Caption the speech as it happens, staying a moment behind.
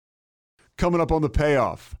Coming up on the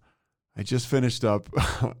payoff, I just finished up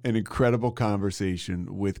an incredible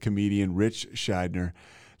conversation with comedian Ritch Shydner.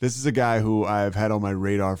 This is a guy who I've had on my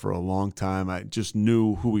radar for a long time. I just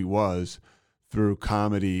knew who he was through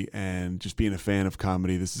comedy and just being a fan of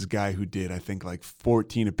comedy. This is a guy who did, I think, like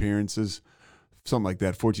 14 appearances, something like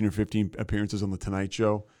that, 14 or 15 appearances on The Tonight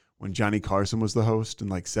Show when Johnny Carson was the host and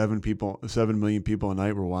like 7 million people a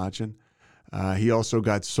night were watching. He also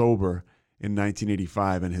got sober in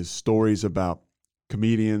 1985, and his stories about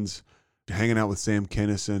comedians, hanging out with Sam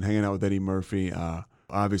Kinison, hanging out with Eddie Murphy,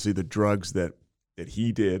 obviously the drugs that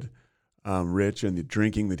he did, Ritch, and the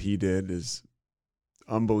drinking that he did is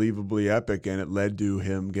unbelievably epic, and it led to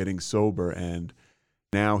him getting sober, and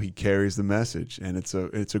now he carries the message, and it's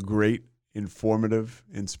a great, informative,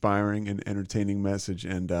 inspiring, and entertaining message,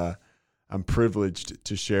 and I'm privileged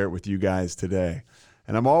to share it with you guys today.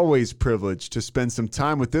 And I'm always privileged to spend some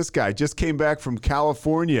time with this guy. Just came back from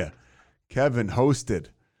California. Kevin hosted.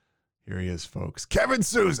 Here he is, folks. Kevin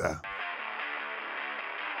Souza.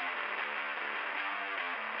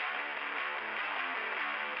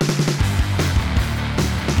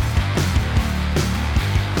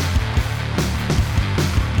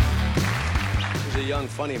 He's a young,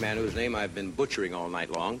 funny man whose name I've been butchering all night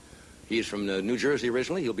long. He's from New Jersey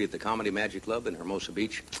originally. He'll be at the Comedy Magic Club in Hermosa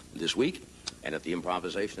Beach this week, and at the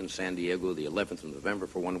Improvisation in San Diego the 11th of November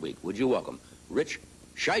for 1 week. Would you welcome Ritch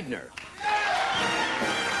Shydner?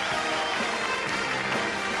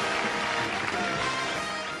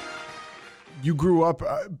 You grew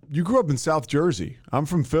up in South Jersey. I'm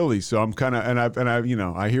from Philly, so I'm kind of, and I, you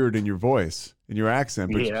know, I hear it in your voice, in your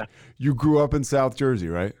accent. But yeah. You grew up in South Jersey,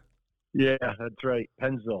 right? Yeah, that's right.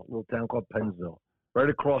 Pennsville, a little town called Pennsville, right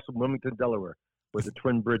across from Wilmington, Delaware, where the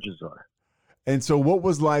Twin Bridges are. And so what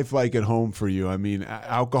was life like at home for you? I mean,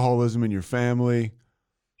 alcoholism in your family?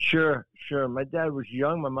 Sure. My dad was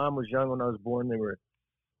young. My mom was young when I was born. They were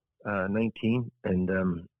 19.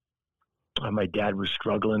 And my dad was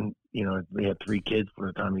struggling. You know, they had 3 kids by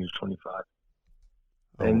the time he was 25.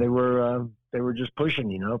 Oh. And they were just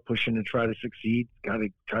pushing to try to succeed, try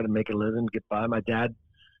to make a living, get by. My dad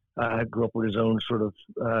grew up with his own sort of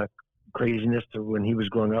craziness. To when he was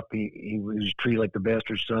growing up, he was treated like the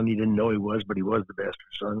bastard son. He didn't know he was, but he was the bastard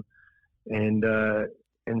son.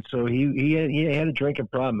 And so he had a drinking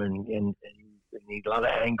problem and he had a lot of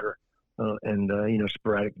anger and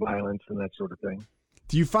sporadic violence and that sort of thing.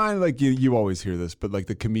 Do you find, like, you always hear this, but like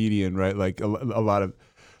the comedian, right? Like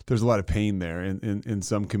there's a lot of pain there in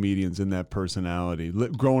some comedians in that personality.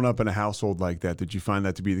 Growing up in a household like that, did you find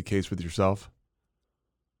that to be the case with yourself?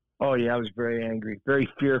 Oh yeah, I was very angry, very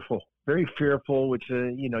fearful, which,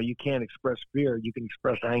 you can't express fear. You can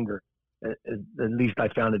express anger. At least I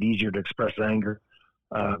found it easier to express anger.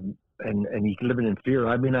 And you living in fear.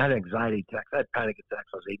 I mean, I had anxiety attacks. I had panic attacks.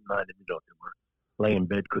 I was 8 and 9. Didn't know what they were. Lay in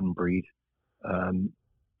bed, couldn't breathe.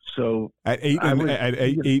 So at 8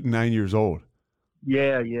 and 9 years old.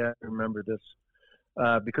 Yeah, I remember this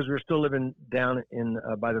because we were still living down in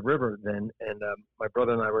by the river then, and my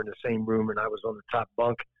brother and I were in the same room, and I was on the top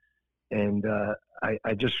bunk, and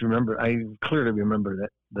I just remember, I clearly remember that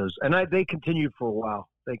those, and they continued for a while.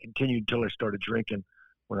 They continued until I started drinking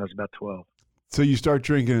when I was about 12. So you start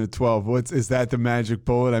drinking at 12. Is that the magic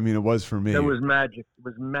bullet? I mean, it was for me. It was magic. It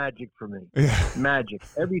was magic for me. Yeah. Magic.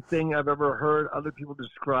 Everything I've ever heard other people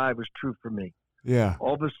describe was true for me. Yeah.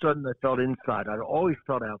 All of a sudden, I felt inside. I always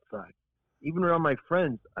felt outside. Even around my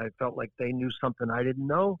friends, I felt like they knew something I didn't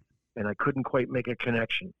know, and I couldn't quite make a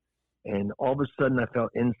connection. And all of a sudden, I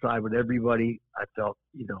felt inside with everybody. I felt,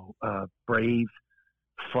 brave,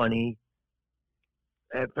 funny.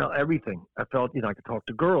 I felt everything. I felt, I could talk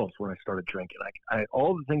to girls when I started drinking. I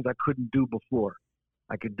all the things I couldn't do before,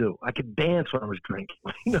 I could do. I could dance when I was drinking.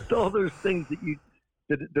 All those things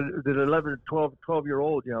that 11 or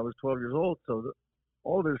 12-year-old, I was 12 years old. So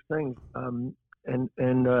all those things, and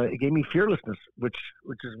it gave me fearlessness, which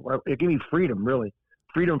is, it gave me freedom, really.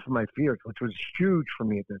 Freedom from my fears, which was huge for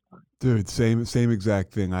me at that time. Dude, same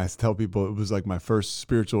exact thing. I tell people it was like my first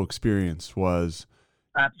spiritual experience was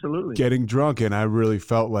absolutely getting drunk, and I really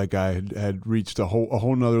felt like I had reached a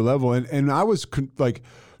whole nother level, and I was like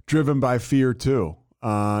driven by fear too.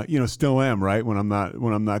 Still am, right, when I'm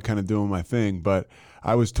not kind of doing my thing, but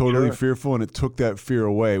I was totally fearful, and it took that fear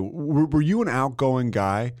away. Were you an outgoing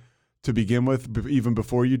guy to begin with, even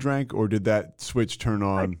before you drank, or did that switch turn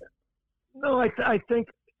on? No, I think,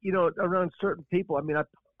 around certain people, I mean, at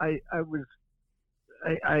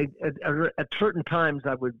certain times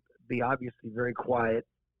I would be obviously very quiet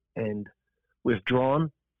and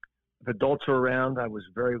withdrawn. If adults were around, I was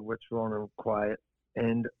very withdrawn and quiet.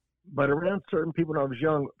 But around certain people when I was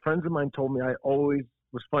young, friends of mine told me I always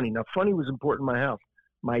was funny. Now, funny was important in my house.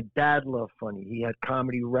 My dad loved funny. He had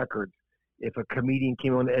comedy records. If a comedian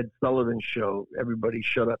came on the Ed Sullivan show, everybody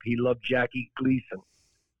shut up. He loved Jackie Gleason,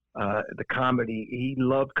 the comedy. He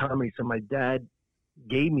loved comedy. So my dad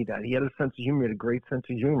gave me that. He had a sense of humor. He had a great sense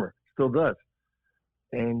of humor. Still does.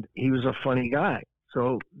 And he was a funny guy.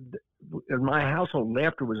 So in my household,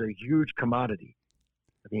 laughter was a huge commodity.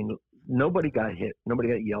 I mean, nobody got hit. Nobody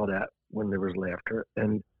got yelled at when there was laughter.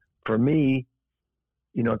 And for me,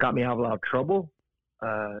 you know, it got me out of a lot of trouble.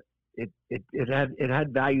 It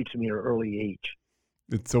had value to me at an early age.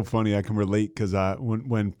 It's so funny. I can relate because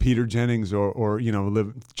when Peter Jennings or you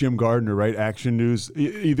know Jim Gardner, right, Action News,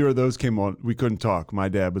 either of those came on, we couldn't talk. My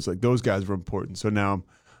dad was like, those guys were important. So now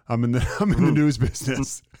I'm in the news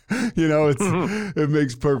business. You know, it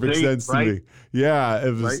makes perfect sense to me. Yeah,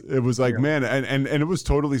 it was like, man, and it was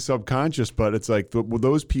totally subconscious, but it's like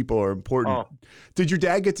those people are important. Oh. Did your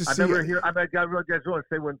dad get to see? I just want to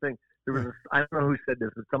say one thing. There was I don't know who said this,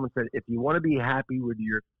 but someone said, if you want to be happy with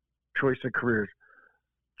your choice of careers,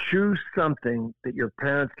 choose something that your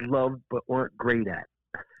parents loved but weren't great at.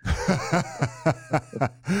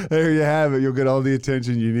 There you have it. You'll get all the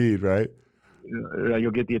attention you need, right? You'll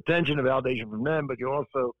get the attention and validation from them, but you'll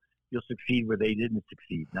succeed where they didn't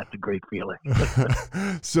succeed. That's a great feeling.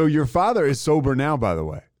 So your father is sober now, by the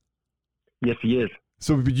way. Yes, he is.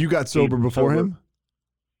 So you got sober before him?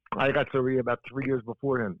 I got sober about 3 years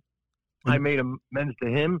before him. I made amends to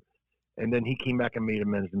him, and then he came back and made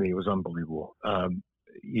amends to me. It was unbelievable.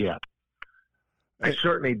 Yeah. I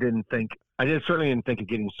certainly didn't think of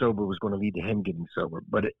getting sober was going to lead to him getting sober,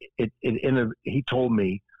 but he told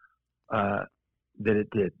me that it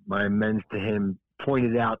did. My amends to him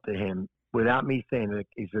pointed out to him without me saying it.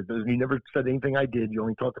 He said, "You never said anything I did. You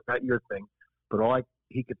only talked about your thing." But all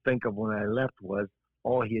he could think of when I left was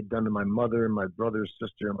all he had done to my mother and my brother,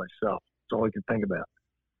 sister, and myself. That's all he could think about.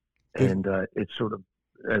 And it sort of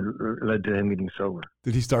led to him getting sober.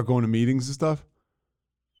 Did he start going to meetings and stuff?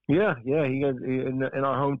 Yeah. He in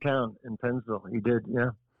our hometown in Pennsville. He did,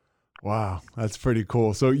 yeah. Wow, that's pretty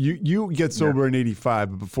cool. So you get sober in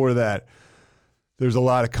 85, but before that, there's a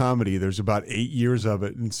lot of comedy. There's about 8 years of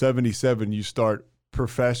it. In 77, you start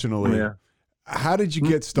professionally. Yeah. How did you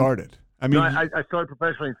get started? I mean, I started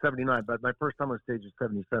professionally in 79, but my first time on stage was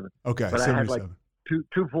 77. Okay, but 77. I had like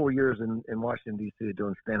two full years in Washington, D.C.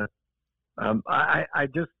 doing stand-up. I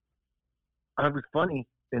was funny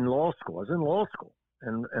in law school. I was in law school,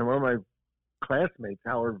 and one of my classmates,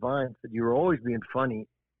 Howard Vine, said, "You were always being funny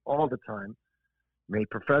all the time. Made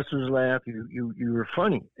professors laugh. You were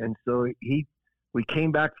funny." And so we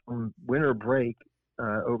came back from winter break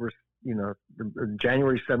over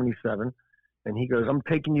January 77, and he goes, "I'm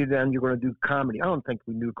taking you down. You're going to do comedy." I don't think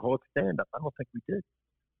we knew called stand-up. I don't think we did.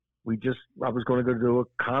 I was going to go do a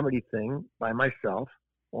comedy thing by myself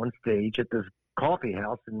on stage at this coffee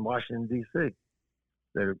house in Washington, D.C.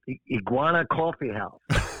 The Iguana Coffee House.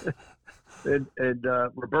 and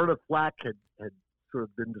Roberta Flack had sort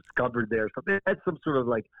of been discovered there. So it had some sort of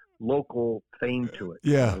like local fame to it.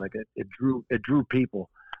 Yeah. Like it drew people.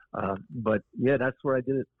 But yeah, that's where I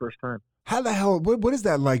did it first time. How the hell, what is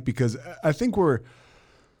that like? Because I think our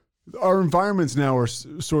environments now are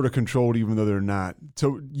sort of controlled, even though they're not.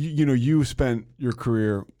 So, you spent your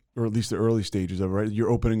career, or at least the early stages of it, right? You're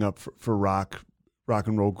opening up for rock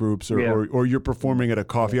and roll groups, or you're performing at a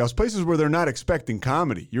coffee house, places where they're not expecting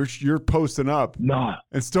comedy. You're posting up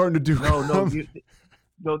and starting to do comedy.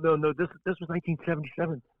 No. This was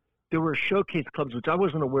 1977. There were showcase clubs, which I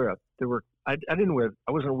wasn't aware of. I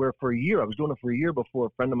wasn't aware for a year. I was doing it for a year before a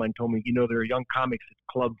friend of mine told me, there are young comics at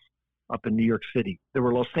clubs up in New York City. There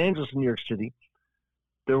were Los Angeles and New York City.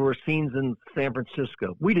 There were scenes in San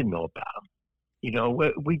Francisco. We didn't know about them.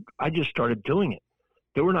 I just started doing it.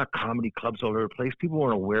 There were not comedy clubs all over the place. People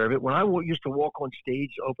weren't aware of it. When I used to walk on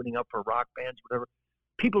stage opening up for rock bands, whatever,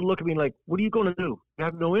 people look at me like, "What are you going to do? You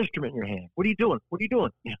have no instrument in your hand. What are you doing? What are you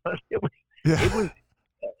doing?" Half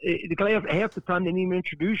the time they didn't even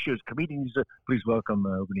introduce you as comedians. "Please welcome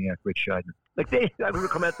opening act Ritch Shydner." Like they would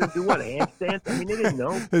come out there and do what, a handstand? I mean, they didn't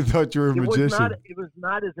know. They thought you were a magician. It was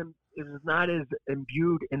not as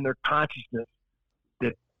imbued in their consciousness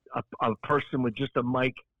that a person with just a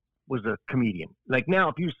mic was a comedian. Like now,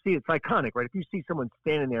 if you see, it's iconic, right? If you see someone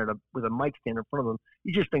standing there with a mic stand in front of them,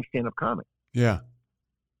 you just think stand-up comic. Yeah.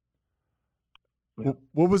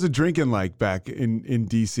 What was the drinking like back in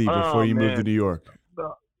D.C. before you moved to New York?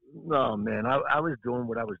 No, man. I was doing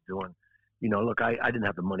what I was doing. Look, I didn't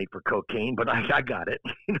have the money for cocaine, but I got it.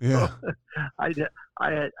 Yeah.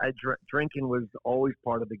 Drinking was always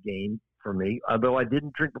part of the game for me, although I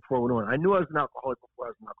didn't drink before I went on. I knew I was an alcoholic before I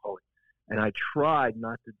was an alcoholic. And I tried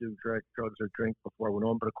not to do drugs or drink before I went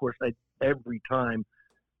on, but of course, every time.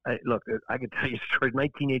 Look, I can tell you a story. In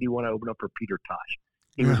 1981, I opened up for Peter Tosh.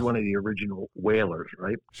 He was one of the original Whalers,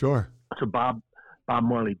 right? Sure. So Bob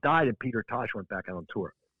Marley died, and Peter Tosh went back out on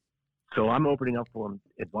tour. So I'm opening up for him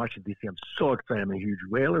in Washington, D.C. I'm so excited. I'm a huge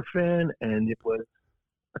Whaler fan, and it was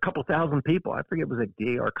a couple thousand people. I forget, it was at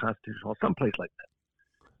DAR Constitution Hall, someplace like that.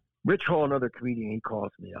 Rich Hall, another comedian, he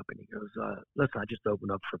calls me up and he goes, listen, I just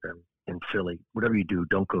opened up for them in Philly. Whatever you do,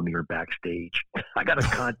 don't go near backstage. I got a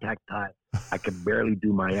contact tie. I can barely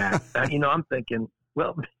do my act. And, I'm thinking,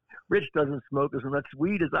 well, Rich doesn't smoke as much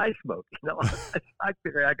weed as I smoke. I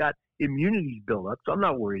figure I got immunities built up, so I'm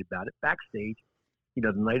not worried about it. Backstage,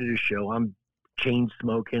 the night of the show, I'm chain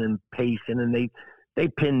smoking and pacing, and they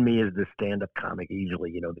pinned me as the stand-up comic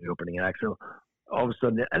easily, the opening act. So all of a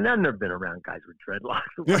sudden, and I've never been around guys with dreadlocks.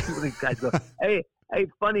 So these guys go, hey,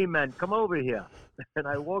 funny man, come over here. And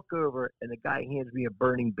I walk over, and the guy hands me a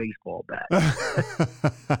burning baseball bat.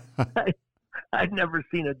 I'd never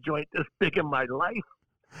seen a joint this big in my life.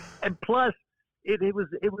 And plus, it was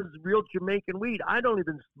real Jamaican weed. I don't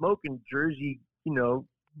even smoke in Jersey,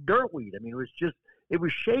 dirt weed. I mean, it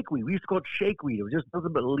was shake weed. We used to call it shake weed. It was just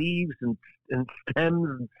nothing but leaves and stems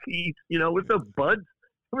and seeds. It was no buds.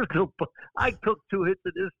 I took 2 hits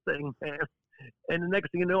of this thing, man. And the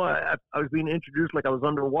next thing you know, I was being introduced like I was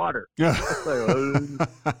underwater.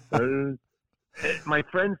 My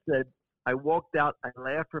friend said, I walked out, I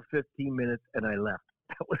laughed for 15 minutes, and I left.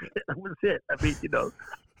 That was it. I mean,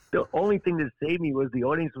 the only thing that saved me was the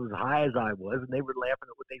audience was high as I was, and they were laughing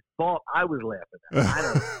at what they thought I was laughing at. I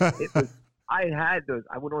don't know. I had those.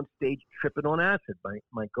 I went on stage tripping on acid.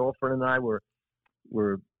 My girlfriend and I were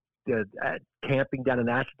camping down in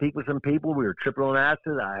Assateague with some people. We were tripping on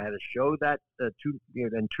acid. I had a show that 2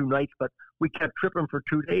 nights, but we kept tripping for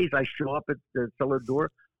 2 days. I show up at the cellar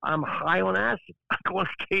door. I'm high on acid. I go on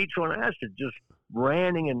stage on acid, just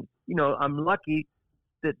ranting. And, I'm lucky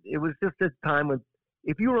that it was just this time when,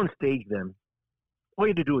 if you were on stage then, all you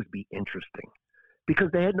had to do was be interesting,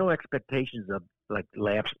 because they had no expectations of like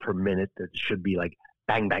laughs per minute that should be like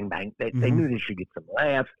bang, bang, bang. They knew they should get some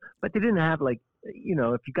laughs, but they didn't have like,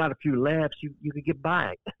 if you got a few laughs, you could get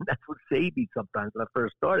by. That's what saved me sometimes when I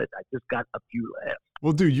first started. I just got a few laughs.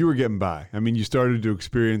 Well, dude, you were getting by. I mean, you started to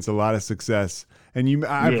experience a lot of success, and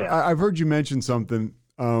I've heard you mention something.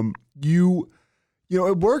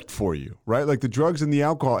 It worked for you, right? Like the drugs and the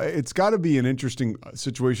alcohol. It's got to be an interesting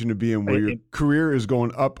situation to be in where your career is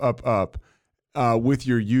going up, up, up with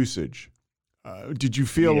your usage. Did you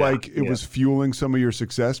feel like it was fueling some of your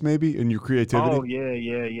success maybe in your creativity? Oh,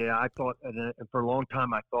 yeah. I thought, and for a long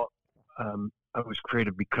time, I thought I was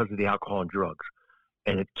creative because of the alcohol and drugs.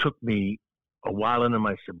 And it took me a while into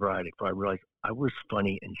my sobriety before I realized I was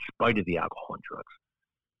funny in spite of the alcohol and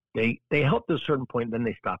drugs. They helped at a certain point, then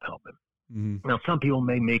they stopped helping. Mm-hmm. Now, some people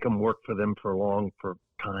may make them work for them for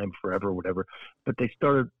time, forever, whatever, but they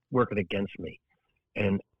started working against me.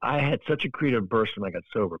 And I had such a creative burst when I got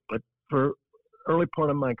sober. But for early part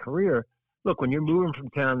of my career, look, when you're moving from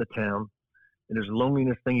town to town and there's a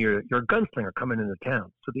loneliness thing, you're a gunslinger coming into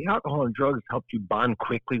town. So the alcohol and drugs helped you bond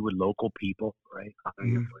quickly with local people, right?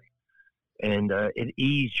 Obviously. And it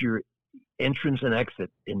eased your entrance and exit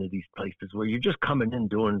into these places where you're just coming in,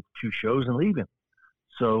 doing 2 shows and leaving.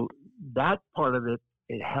 So that part of it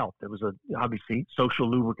helped. It was obviously social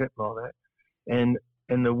lubricant and all that.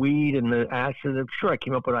 And the weed and the acid, I'm sure I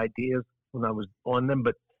came up with ideas when I was on them,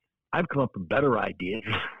 but I've come up with better ideas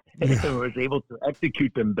and was able to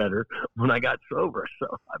execute them better when I got sober. So,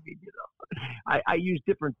 I mean, I use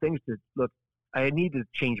different things to look. I need to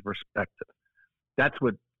change perspective. That's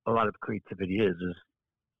what a lot of creativity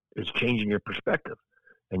is changing your perspective.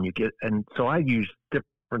 And so I use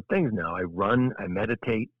different things now. I run, I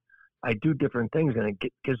meditate, I do different things, and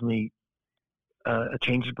it gives me a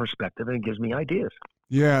change in perspective, and it gives me ideas.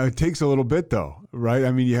 Yeah, it takes a little bit though, right?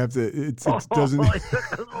 I mean, you have to. It doesn't. It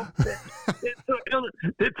took a little bit.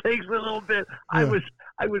 It takes a little bit. Yeah.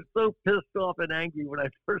 I was so pissed off and angry when I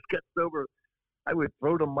first got sober. I would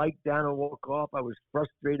throw the mic down and walk off. I was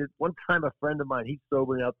frustrated. One time, a friend of mine, he's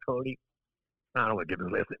sober now, Tony. I don't want to give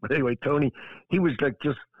his last name, but anyway, Tony. He was like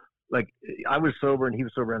I was sober and he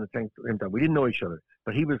was sober around the same time. We didn't know each other,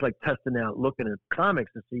 but he was like testing out, looking at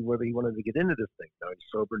comics to see whether he wanted to get into this thing. Now he's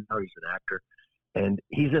sober. Now he's an actor. And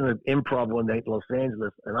he's in an improv one night in Los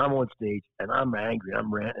Angeles, and I'm on stage, and I'm angry,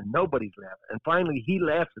 I'm ranting, and nobody's laughing. And finally, he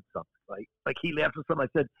laughs at something, right? Like he laughs at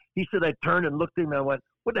something. He said, I turned and looked at him, and I went,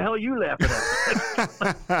 what the hell are you laughing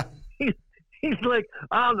at? He's like,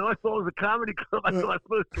 I don't know, I thought it was a comedy club. I thought I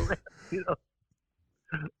was supposed to laugh,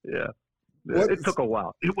 Yeah. It took a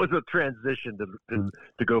while. It was a transition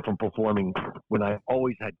to go from performing when I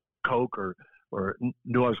always had Coke or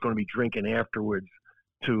knew I was going to be drinking afterwards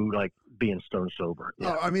to like being stone sober.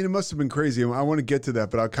 Yeah. I mean, it must have been crazy. I want to get to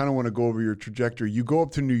that, but I kind of want to go over your trajectory. You go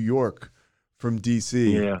up to New York from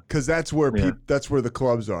DC, because that's where that's where the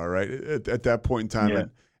clubs are, right? At that point in time, Yeah.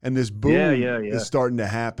 and this boom Yeah. is starting to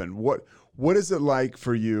happen. What is it like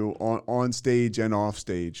for you on stage and off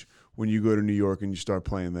stage when you go to New York and you start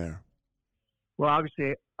playing there? Well,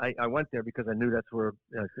 obviously, I went there because I knew that's where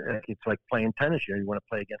it's like playing tennis. You want to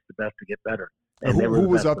play against the best to get better. And who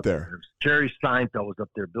was up there? Jerry Seinfeld was up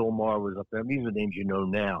there. Bill Maher was up there. I mean, these are names you know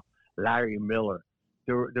now. Larry Miller.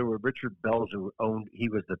 There were Richard Bells he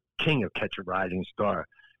was the king of Catch a Rising Star.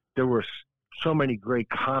 There were so many great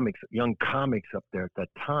young comics up there at that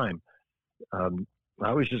time.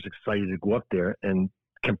 I was just excited to go up there and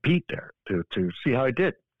compete there to see how I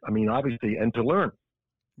did. I mean, obviously, and to learn.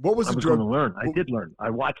 What was I was going to learn. I did learn. I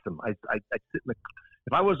watched them. I sit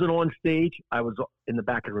if I wasn't on stage, I was in the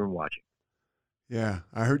back of the room watching. Yeah,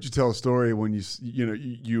 I heard you tell a story when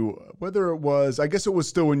you whether it was, I guess it was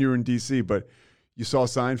still when you were in DC, but you saw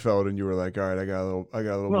Seinfeld and you were like, all right, I got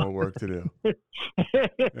a little more work to do.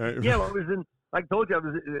 Yeah, well, I told you, I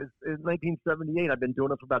was in 1978. I've been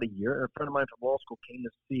doing it for about a year. And a friend of mine from law school came to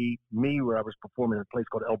see me where I was performing in a place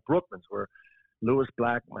called El Brookman's, where Lewis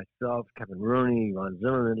Black, myself, Kevin Rooney, Ron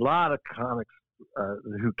Zimmerman, a lot of comics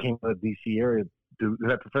who came to the DC area who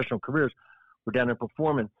had professional careers were down there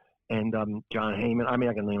performing. And John Heyman, I mean,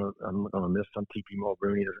 I can name, I'm going to miss some TP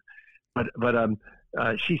Mulrooney. But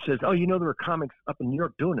she says, oh, there were comics up in New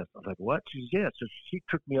York doing this. I was like, what? She says, yeah. So she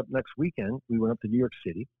took me up next weekend. We went up to New York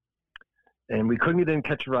City. And we couldn't get in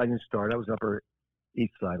Catch a Rising Star. That was Upper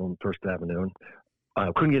East Side on First Avenue.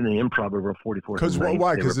 And couldn't get in the Improv over 44th. Because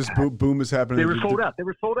why? Because this boom is happening. They were sold out.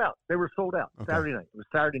 Okay. Saturday night. It was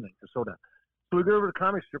Saturday night. They were sold out. So we go over to the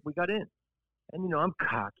comic strip. We got in. And, I'm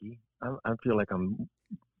cocky. I feel like I'm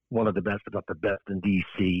one of the best, if not the best in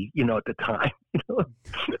D.C., at the time.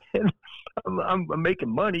 And I'm making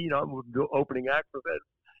money. I'm the opening act for that.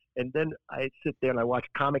 And then I sit there and I watch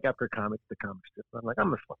comic after comic, the comic strip. I'm like,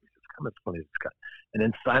 I'm as funny as this guy. And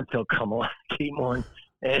then Seinfeld came on,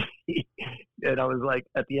 and I was like,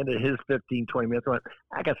 at the end of his 15, 20 minutes, I went,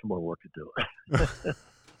 I got some more work to do.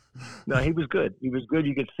 No, he was good. He was good.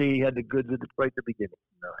 You could see he had the goods right at the beginning.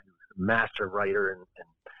 He was a master writer and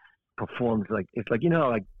performed like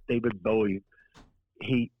like David Bowie.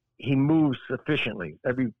 He moves efficiently.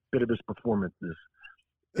 Every bit of his performance is.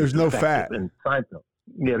 There's no fat. And Seinfeld.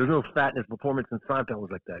 Yeah, there's no fat in his performance, and Seinfeld was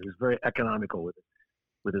like that. He was very economical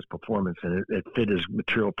with his performance, and it fit his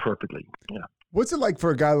material perfectly. Yeah. What's it like for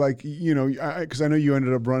a guy like, because I know you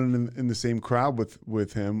ended up running in the same crowd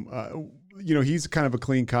with him. He's kind of a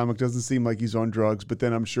clean comic, doesn't seem like he's on drugs, but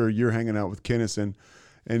then I'm sure you're hanging out with Kinison.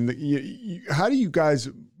 And how do you guys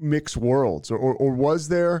mix worlds? Or was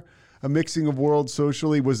there a mixing of worlds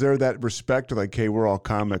socially? Was there that respect, like, hey, we're all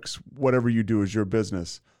comics. Whatever you do is your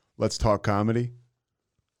business. Let's talk comedy?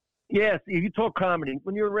 Yes, if you talk comedy,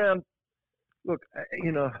 when you're around, look,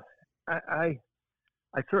 I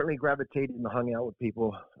certainly gravitated and hung out with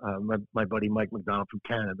people. My buddy Mike McDonald from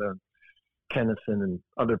Canada, Kennison, and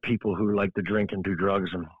other people who like to drink and do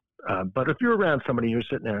drugs. And but if you're around somebody, you're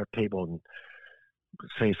sitting there at a table and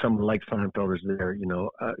say someone like Seinfeld is there,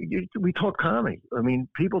 we talk comedy. I mean,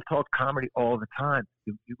 people talk comedy all the time.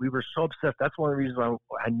 We were so obsessed. That's one of the reasons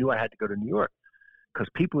I knew I had to go to New York, because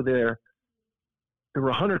people there were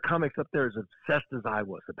 100 comics up there as obsessed as I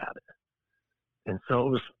was about it. And so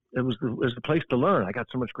it was the place to learn. I got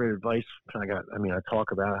so much great advice. I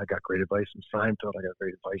talk about it. I got great advice from Seinfeld. I got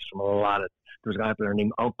great advice from there was a guy up there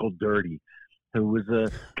named Uncle Dirty, who was a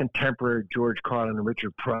contemporary George Carlin and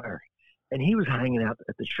Richard Pryor. And he was hanging out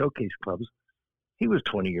at the showcase clubs. He was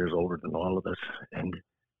 20 years older than all of us. And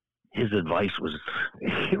his advice was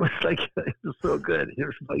so good. His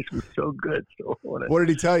advice was so good. So what did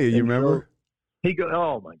he tell you? You remember? He go,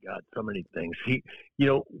 oh my God, so many things. He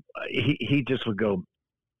just would go,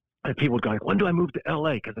 and people would go, when do I move to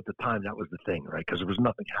LA? Because at the time that was the thing, right? Because there was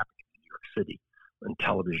nothing happening in New York City on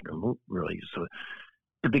television or really. So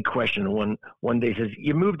the big question one day says,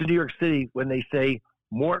 you move to New York City when they say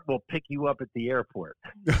Mort will pick you up at the airport.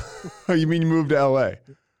 You mean you moved to LA?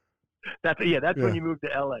 That's when you move to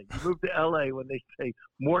LA. You move to LA when they say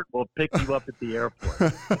Mort will pick you up at the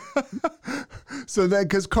airport. So then,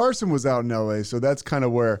 because Carson was out in LA, so that's kind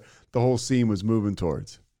of where the whole scene was moving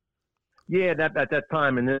towards. Yeah, at that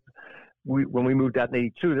time, and then when we moved out in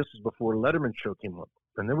 '82, this was before the Letterman show came up,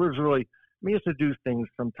 and there was really we used to do things.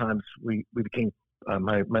 Sometimes we became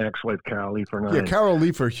my ex-wife Carol Leifer and I. Yeah, Carol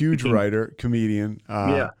Leifer, huge writer, comedian.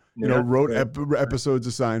 wrote episodes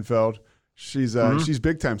of Seinfeld. She's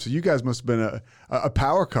big time. So you guys must have been a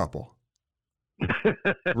power couple.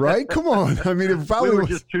 Right? Come on. I mean, it probably we were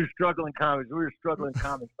just two struggling comics. We were struggling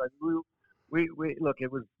comics, but we look.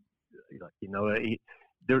 It was,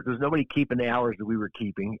 there's nobody keeping the hours that we were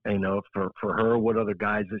keeping. For her, what other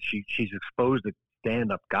guys that she's exposed to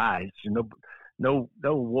stand-up guys. No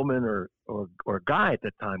woman or guy at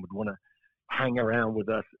that time would want to hang around with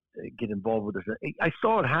us, get involved with us. I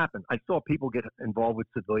saw it happen. I saw people get involved with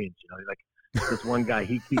civilians. Like this one guy,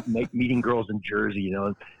 he keep meeting girls in Jersey.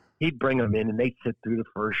 And he'd bring them in, and they'd sit through the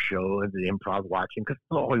first show and the improv watching, because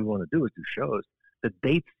all we want to do is do shows. The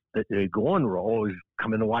dates that they'd go on were always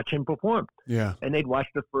coming to watch him perform. Yeah. And they'd watch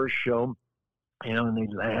the first show, and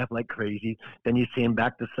they'd laugh like crazy. Then you see him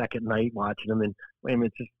back the second night watching them, and wait a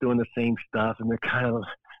minute, just doing the same stuff, and they're kind of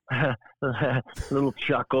little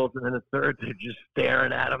chuckles, and then the third, they're just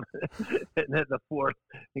staring at him. And then the fourth,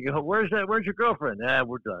 you go, where's your girlfriend?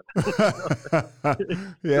 We're done.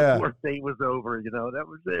 Yeah. The fourth date was over, that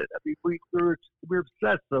was it. I mean, we were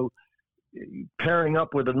obsessed. So pairing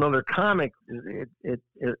up with another comic, it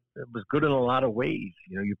was good in a lot of ways.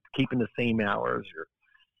 You're keeping the same hours,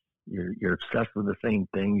 you're obsessed with the same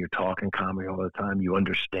thing, you're talking comedy all the time, you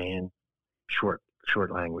understand short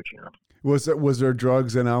language, Was there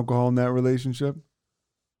drugs and alcohol in that relationship?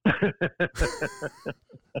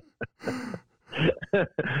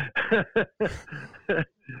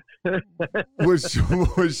 Was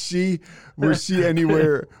she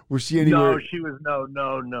anywhere? No, she was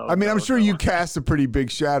no. I mean, I'm sure you cast a pretty big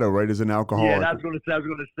shadow, right, as an alcoholic. Yeah, I was going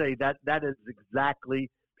to say that is exactly,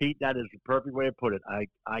 Pete. That is the perfect way to put it. I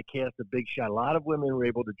cast a big shadow. A lot of women were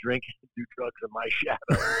able to drink and do drugs in my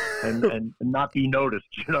shadow and not be noticed.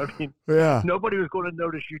 You know what I mean? Yeah. Nobody was going to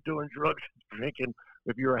notice you doing drugs and drinking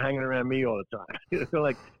if you were hanging around me all the time.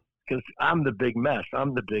 Because I'm the big mess.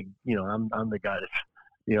 I'm the big, I'm the guy that's,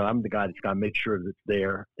 I'm the guy that's got to make sure that it's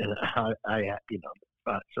there. And I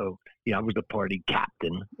was the party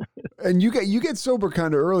captain. And you get sober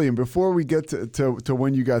kind of early. And before we get to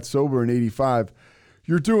when you got sober in 85,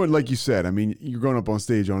 you're doing, like you said, I mean, you're going up on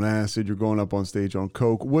stage on acid, you're going up on stage on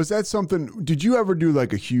coke. Was that something, did you ever do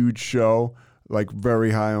like a huge show, like very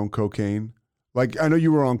high on cocaine? Like, I know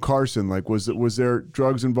you were on Carson, like, was there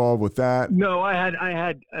drugs involved with that? No, I had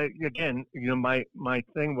again, my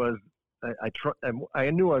thing was, I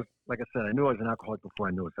knew I was, like I said, I knew I was an alcoholic before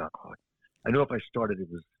I knew I was alcoholic. I knew if I started, it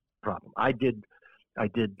was a problem.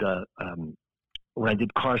 When I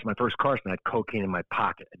did Carson, my first Carson, I had cocaine in my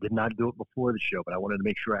pocket. I did not do it before the show, but I wanted to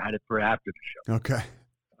make sure I had it for after the show. Okay.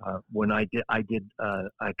 When I got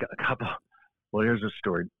a couple. Well, here's a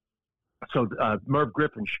story. So Merv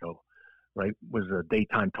Griffin's show, right, was a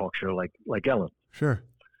daytime talk show like Ellen. Sure.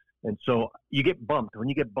 And so you get bumped. When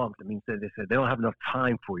you get bumped, I mean, they said they don't have enough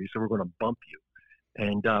time for you, so we're going to bump you,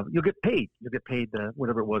 and you'll get paid. You'll get paid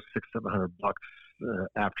whatever it was, $600-700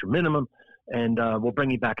 after minimum, and we'll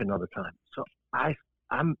bring you back another time. So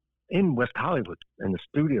I'm in West Hollywood, and the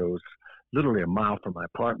studio was literally a mile from my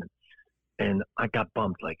apartment, and I got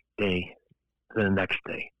bumped like day, then the next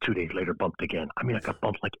day, 2 days later, bumped again. I mean, I got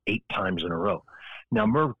bumped like 8 times in a row. Now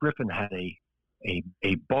Merv Griffin had a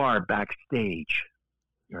bar backstage,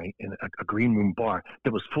 right, in a green room bar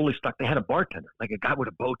that was fully stocked. They had a bartender, like a guy with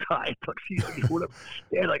a bow tie, whatever.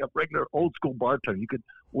 They had like a regular old school bartender. You could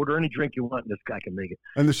order any drink you want, and this guy can make it.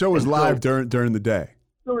 And the show was live during the day.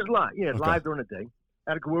 It was live, yeah, okay. Live during the day.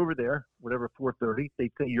 I had to go over there, whatever, 4:30.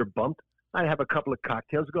 They'd say you're bumped. I'd have a couple of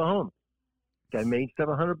cocktails, go home. I made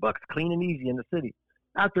 $700, clean and easy in the city.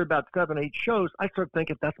 After about 7-8 shows, I start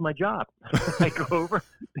thinking that's my job. I go over,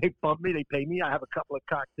 they bump me, they pay me. I have a couple of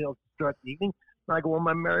cocktails to start the evening, and I go on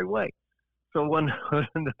my merry way. So when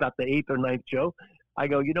about the 8th or 9th show, I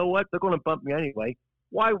go, you know what? They're going to bump me anyway.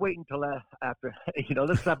 Why wait until after?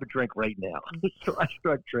 Let's have a drink right now. So I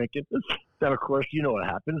start drinking. Then, of course, you know what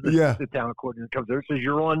happens. Yeah. The town coordinator comes over and says,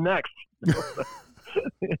 "You're on next."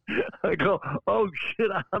 I go, "Oh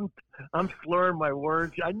shit! I'm slurring my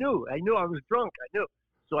words. I knew I was drunk. I knew."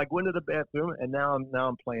 So I go into the bathroom, and now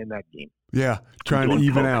I'm playing that game. Yeah, trying to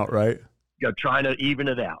even out, right? Yeah, trying to even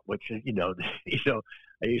it out. Which is,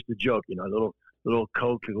 I used to joke, a little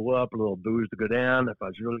coke to go up, a little booze to go down. If I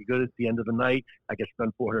was really good at the end of the night, I could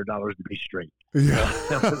spend $400 to be straight. Yeah.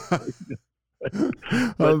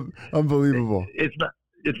 Unbelievable.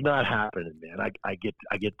 It's not happening, man. I get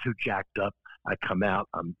too jacked up. I come out.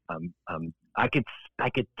 I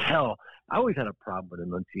could tell. I always had a problem with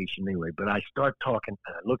enunciation anyway, but I start talking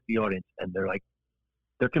and I look at the audience and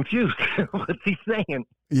they're confused. What's he saying?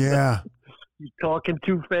 Yeah. He's talking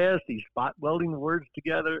too fast. He's spot welding the words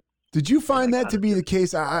together. Did you find that to be the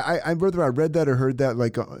case? Whether I read that or heard that,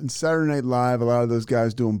 like on Saturday Night Live, a lot of those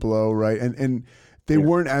guys doing blow, right? And they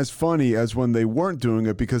weren't as funny as when they weren't doing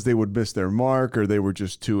it because they would miss their mark or they were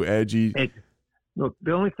just too edgy. Look,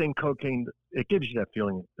 the only thing cocaine, it gives you that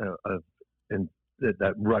feeling of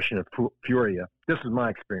that rush and furia. This is my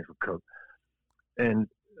experience with coke. And,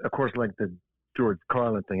 of course, like the George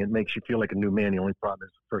Carlin thing, it makes you feel like a new man. The only problem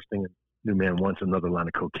is the first thing a new man wants another line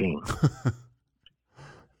of cocaine.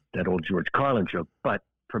 That old George Carlin joke. But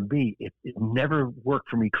for me, it never worked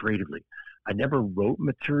for me creatively. I never wrote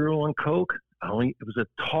material on coke. It was a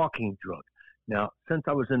talking drug. Now, since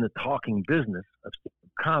I was in the talking business of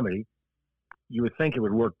comedy, you would think it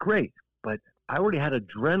would work great. But I already had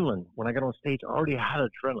adrenaline. When I got on stage, I already had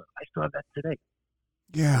adrenaline. I still have that today.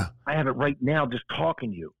 Yeah. I have it right now just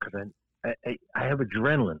talking to you because I have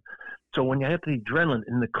adrenaline. So when you have the adrenaline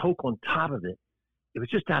and the coke on top of it, it was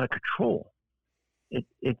just out of control.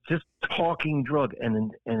 It's just talking drug,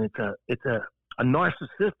 and it's a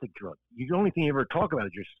narcissistic drug. The only thing you ever talk about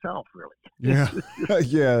is yourself, really. Yeah,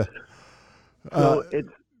 yeah. So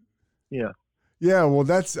Yeah, well,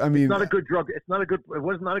 it's not a good drug. It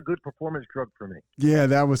was not a good performance drug for me. Yeah,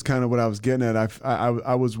 that was kind of what I was getting at.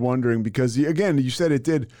 I was wondering because again, you said it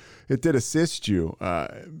did assist you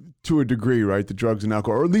to a degree, right? The drugs and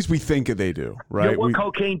alcohol, or at least we think they do, right? Yeah, what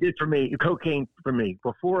cocaine did for me,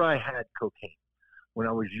 before I had cocaine, when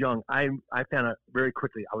I was young, I found out very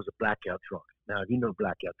quickly I was a blackout drunk. Now, if you know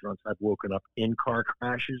blackout drunks, I've woken up in car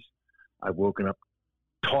crashes. I've woken up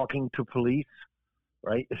talking to police.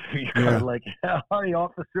 Right? You're kind of like, hurry,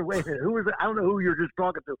 officer, wait a minute. Who is it? I don't know who you're just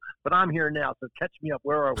talking to, but I'm here now, so catch me up.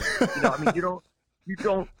 Where are we?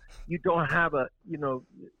 You don't have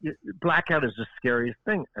blackout is the scariest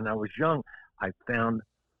thing. And I was young. I found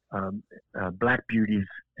black beauties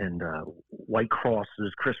and white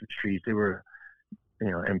crosses, Christmas trees. They were,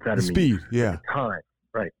 amphetamine. The speed, yeah. At the time,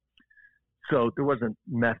 right. So there wasn't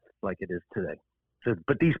meth like it is today. So,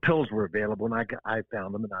 but these pills were available, and I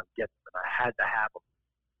found them, and I get them, and I had to have them.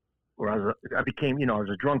 Or I became, I was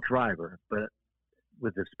a drunk driver, but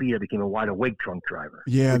with the speed, I became a wide awake drunk driver.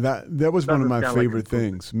 Yeah, that was one of my favorite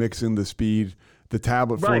things, mixing the speed, the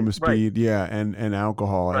tablet form of speed, yeah, and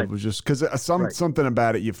alcohol. Right. It was just because something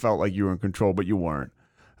about it, you felt like you were in control, but you weren't.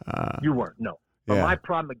 You weren't, no. But my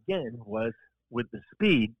problem again was with the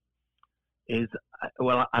speed. I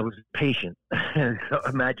was patient. So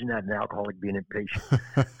imagine that, an alcoholic being impatient.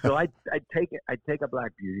 So I'd take a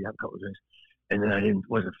Black Beauty, have a couple of drinks, and then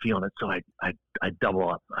wasn't feeling it. So I double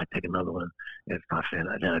up. I take another one, and it's not fair.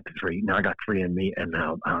 Then I had 3. Now I got 3 in me, and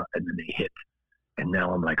now and then they hit, and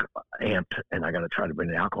now I'm like amped, and I got to try to bring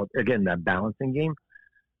the alcohol again. That balancing game.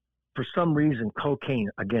 For some reason, cocaine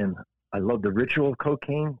again. I love the ritual of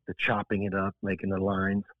cocaine, the chopping it up, making the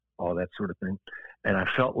lines, all that sort of thing. And I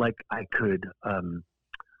felt like I could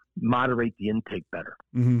moderate the intake better.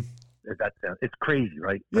 Mm-hmm. It's crazy,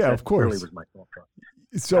 right? But yeah, of course. Really was my thought process.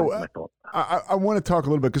 So I want to talk a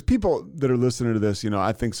little bit because people that are listening to this,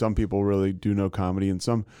 I think some people really do know comedy, and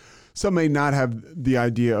some may not have the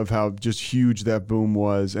idea of how just huge that boom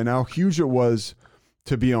was and how huge it was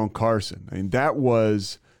to be on Carson. I mean, that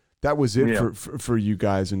was it for you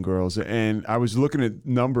guys and girls. And I was looking at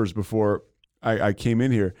numbers before I came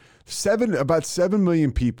in here. About 7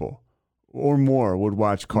 million people or more would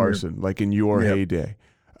watch Carson, like in your heyday.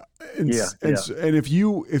 And if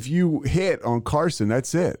you hit on Carson,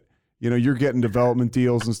 that's it. You're getting development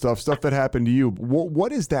deals and stuff that happened to you.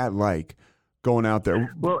 What is that like going out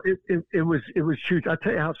there? Well, it was huge. I'll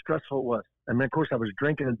tell you how stressful it was. I mean, of course, I was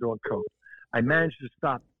drinking and doing coke. I managed to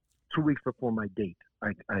stop 2 weeks before my date.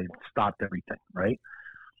 I stopped everything, right?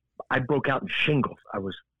 I broke out in shingles. I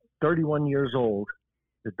was 31 years old.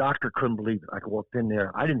 The doctor couldn't believe it. I walked in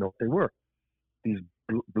there. I didn't know what they were. These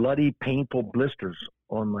bloody, painful blisters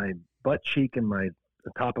on my butt cheek and the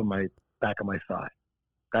top of my back of my thigh.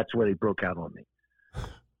 That's where they broke out on me.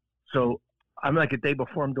 So I'm like a day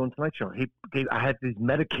before I'm doing Tonight Show. I had these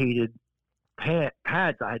medicated pads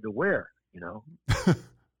I had to wear.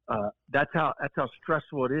 That's how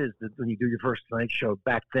stressful it is when you do your first Tonight Show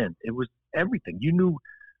back then. It was everything.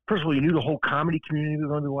 First of all, you knew the whole comedy community was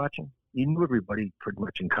going to be watching. You knew everybody pretty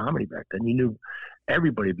much in comedy back then. You knew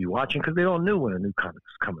everybody would be watching because they all knew when a new comic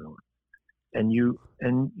was coming on. And you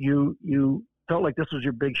felt like this was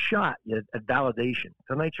your big shot. You had validation.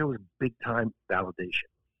 Tonight Show was big time validation.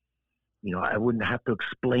 I wouldn't have to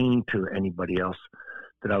explain to anybody else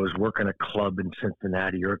that I was working a club in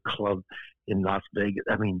Cincinnati or a club in Las Vegas.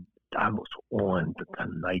 I mean, I was on the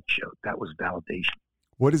Tonight Show. That was validation.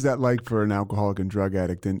 What is that like for an alcoholic and drug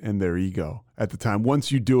addict and their ego at the time?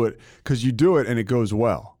 Once you do it, because you do it and it goes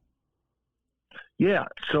well. Yeah.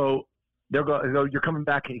 So they'll go, you're coming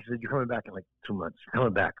back. He said, you're coming back in like 2 months. You're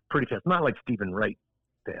coming back pretty fast. Not like Stephen Wright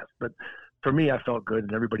fast, but for me, I felt good.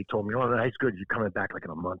 And everybody told me, oh, that's good. You're coming back like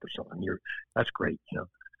in a month or something. That's great.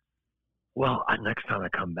 Well, next time I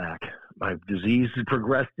come back, my disease has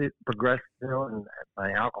progressed, and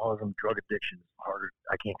my alcoholism, drug addiction is harder.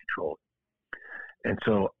 I can't control it. And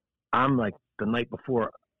so I'm like, the night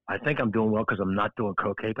before, I think I'm doing well because I'm not doing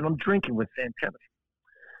cocaine, but I'm drinking with Sam Kennison.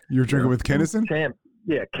 You're drinking with Kennison? Sam,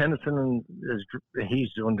 yeah, Kennison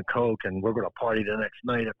he's doing the coke, and we're going to party the next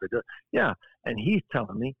night after. Yeah, and he's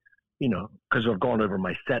telling me, because I've gone over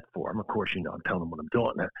my set for him. Of course, I'm telling him what I'm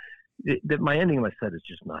doing. My ending of my set is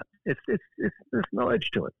just not. It's there's no edge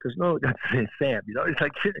to it. There's no. That's Sam. It's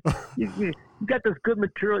like you got this good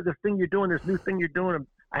material, this thing you're doing, this new thing you're doing.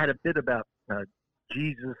 I had a bit about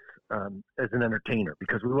Jesus as an entertainer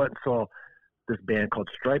because we went and saw this band called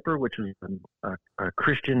Stryper, which was a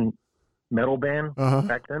Christian metal band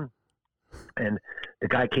back then. And the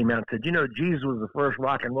guy came out and said, Jesus was the first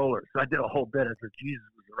rock and roller. So I did a whole bit. I said, Jesus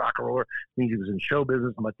was a rock and roller. Means he was in show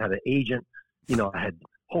business. Must have had an agent. I had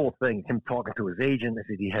whole thing, him talking to his agent. I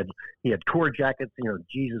said he had tour jackets,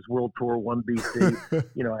 Jesus World Tour 1BC.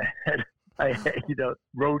 I had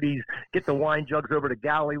roadies, get the wine jugs over to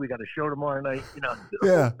Galley. We got a show tomorrow night, the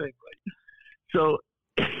whole thing. Right? So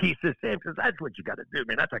he says, Sam says, that's what you got to do,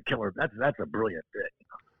 man. That's a killer. That's a brilliant bit.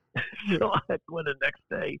 So I went the next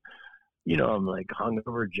day, I'm like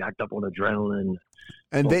hungover, jacked up on adrenaline.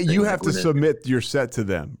 And you have to submit your set to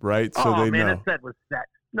them, right? So they know. The set was set.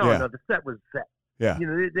 No, the set was set. Yeah.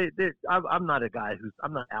 I'm not a guy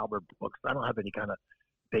I'm not Albert Brooks. I don't have any kind of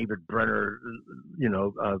David Brenner,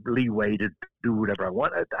 leeway to do whatever I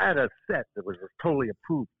want. I had a set that was totally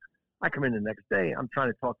approved. I come in the next day. I'm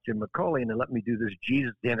trying to talk to Jim McCauley, and they let me do this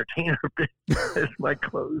Jesus the Entertainer bit as my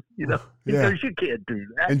clothes, because you can't do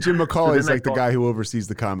that. And Jim McCauley is like the guy who oversees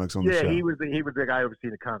the comics on the show. Yeah, he was the guy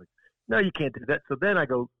overseeing the comics. No, you can't do that. So then I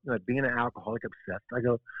go, being an alcoholic obsessed, I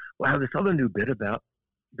go, well, I have this other new bit about,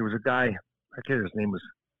 there was a guy, I can't his name was,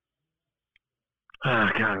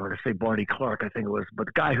 I want to say Barney Clark, I think it was, but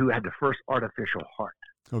the guy who had the first artificial heart.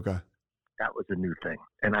 Okay. That was a new thing.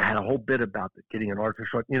 And I had a whole bit about getting an artificial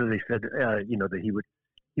heart. They said, that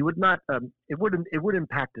he would not, it would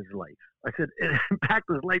impact his life. I said, it impact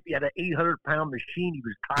his life. He had an 800-pound machine he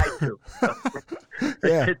was tied to.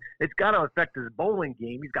 Yeah. It's got to affect his bowling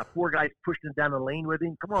game. He's got 4 guys pushing down the lane with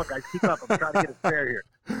him. Come on, guys, keep up. I'm trying to get a fair here.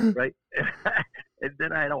 Right. And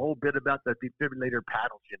then I had a whole bit about the defibrillator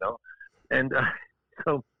paddles, And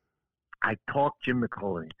so I talked Jim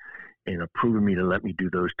McCauley into approving me to let me do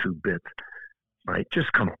those 2 bits. Right.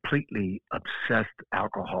 Just completely obsessed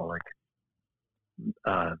alcoholic.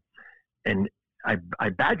 And I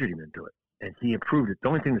badgered him into it, and he approved it. The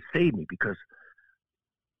only thing that saved me, because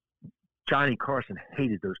Johnny Carson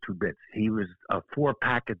hated those 2 bits. He was a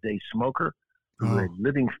 4-pack-a-day smoker who had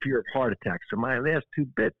living fear of heart attacks. So my last 2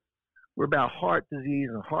 bits were about heart disease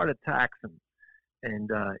and heart attacks, and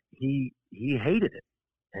he hated it.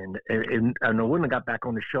 And I wouldn't have got back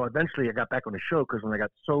on the show. Eventually, I got back on the show because when I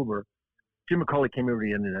got sober, Jim McCauley came over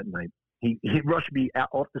the end of that night. He rushed me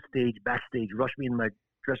off the stage, backstage, rushed me in my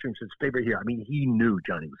dressing room, said, stay right here. I mean, he knew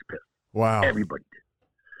Johnny was pissed. Wow. Everybody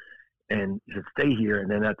did. And he said, stay here.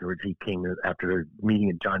 And then afterwards, he came in after the meeting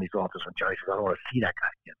in Johnny's office, and Johnny says, I don't want to see that guy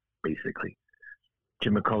again, basically.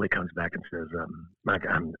 Jim McCauley comes back and says, Mike,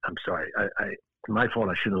 I'm sorry. It's my fault.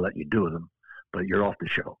 I shouldn't have let you do them, but you're off the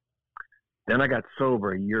show. Then I got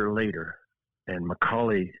sober a year later, and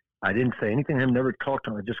McCauley, I didn't say anything to him, never talked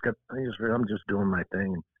to him. I'm just doing my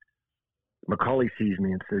thing. And McCauley sees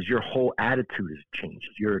me and says, your whole attitude has changed.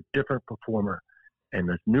 You're a different performer, and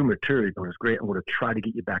this new material is great. I'm going to try to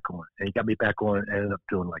get you back on. And he got me back on and ended up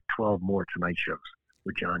doing like 12 more Tonight shows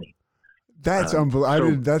with Johnny. That's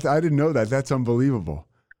unbelievable. I didn't know that. That's unbelievable.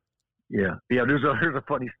 Yeah. Yeah. There's a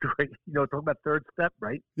funny story. Talking about Third Step,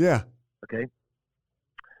 right? Yeah. Okay.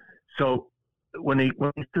 So when he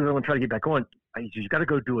said, I'm going to try to get back on, he says, you got to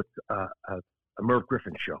go do a Merv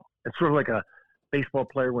Griffin show. It's sort of like a baseball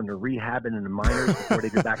player when they're rehabbing in the minors before they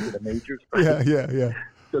go back to the majors. Right? Yeah.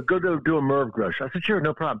 So go to do a Merv Griffin show. I said, sure,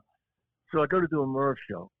 no problem. So I go to do a Merv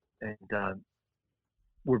show, and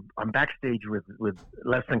I'm backstage with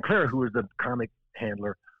Les Sinclair, who was the comic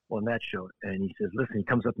handler on that show. And he says, listen, he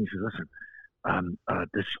comes up and he says, listen,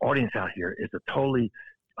 this audience out here is a totally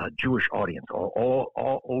Jewish audience, all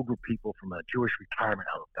older people from a Jewish retirement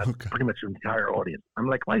home. That's pretty much the entire audience. I'm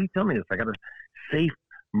like, why are you telling me this? I got a safe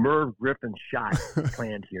Merv Griffin shot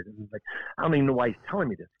planned here. This is like, I don't even know why he's telling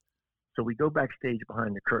me this. So we go backstage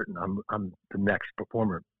behind the curtain. I'm the next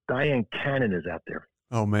performer. Diane Cannon is out there.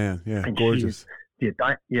 Oh man, yeah, and gorgeous.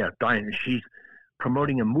 Diane. She's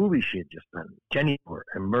promoting a movie she had just done, Jenny,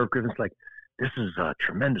 and Merv Griffin's like, "This is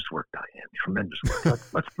tremendous work, Diane. Tremendous work.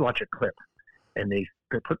 Let's watch a clip." And they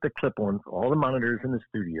put the clip on all the monitors in the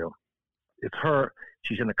studio. It's her.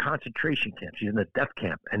 She's in a concentration camp. She's in a death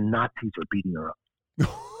camp, and Nazis are beating her up.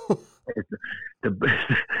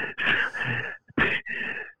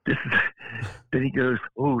 Then he goes,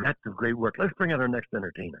 "Oh, that's a great work. Let's bring out our next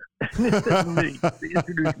entertainer." This is me. They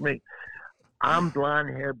introduced me. I'm blonde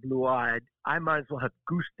hair, blue eyed. I might as well have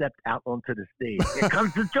goose stepped out onto the stage. Here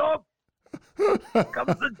comes the job. Here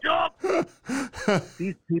comes the job.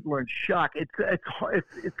 These people are in shock.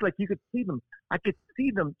 It's like you could see them. I could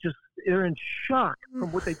see them just, they're in shock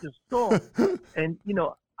from what they just saw. And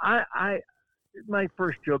my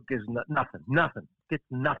first joke is nothing. It's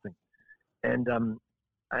nothing. And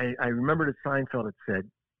I remember that Seinfeld had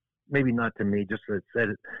said, maybe not to me, just that it said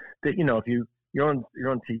that, if you're on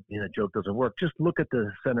TV and a joke doesn't work, just look at the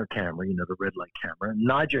center camera, the red light camera, and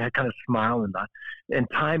nod your head, kind of smile and nod, and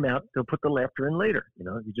time out. They'll put the laughter in later.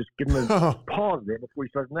 You just give them a pause there before you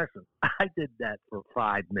start the next one. I did that for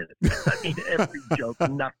 5 minutes. I mean, every joke,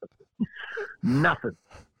 nothing.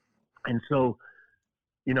 And so,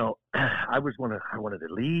 I wanted to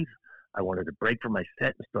leave. I wanted to break from my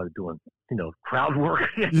set and started doing, crowd work.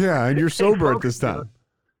 Yeah, and you're sober at this time.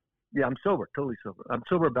 Yeah, I'm sober, totally sober. I'm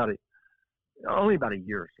sober only about a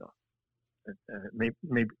year or so. Maybe,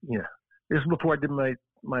 this is before I did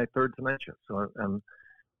my third Tonight Show. So,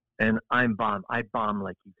 and I'm bombed. I bomb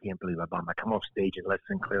like you can't believe I bomb. I come off stage and Les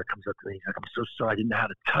Sinclair comes up to me. He's like, "I'm so sorry. I didn't know how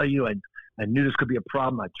to tell you. I knew this could be a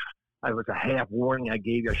problem. I was a half warning I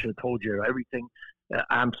gave you. I should have told you everything.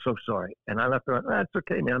 I'm so sorry." And I left her. That's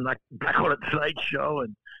okay, man. I'm not back on a Tonight Show.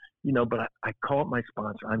 And, but I call up my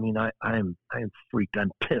sponsor. I mean, I am freaked.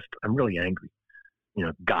 I'm pissed. I'm really angry.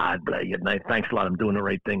 God bless you. Thanks a lot. I'm doing the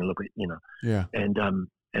right thing. And look at, Yeah.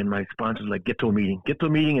 And my sponsor's like, get to a meeting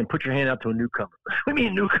and put your hand out to a newcomer. I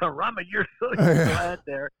mean, newcomer. I'm a year so glad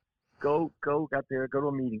there. Go out there, go to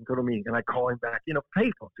a meeting. And I call him back,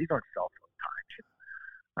 payphones. These aren't cell phone times.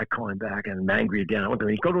 I call him back and I'm angry again. I want to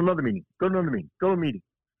meet. Go to another meeting. Go to a meeting.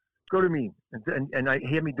 And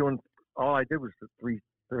he had me doing, all I did was the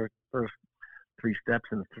first three steps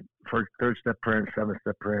and the third step prayer and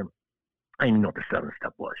 7-step prayer. I didn't even know what the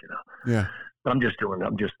 7-step was, Yeah. But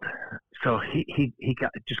so he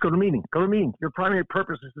got, just go to a meeting. Your primary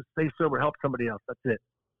purpose is to stay sober, help somebody else. That's it.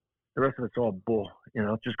 The rest of it's all bull,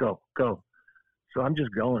 just go. So I'm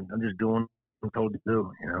just going. I'm just doing what I'm told to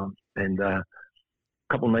do, And a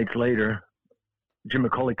couple nights later, Jim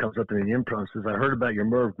McCauley comes up to me in the improv and says, "I heard about your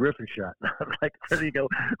Merv Griffin shot." And I'm like, there you go.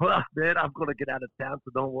 "Well, man, I'm going to get out of town,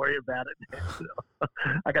 so don't worry about it."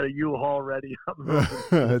 I got a U-Haul ready.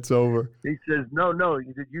 It's over. He says, No.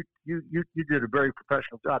 He said, you did a very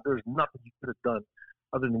professional job. There's nothing you could have done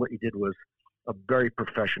other than what you did was a very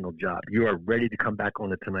professional job. You are ready to come back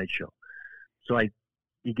on the Tonight Show. So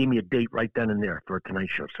he gave me a date right then and there for a Tonight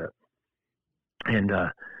Show set. And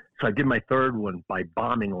so I did my third one by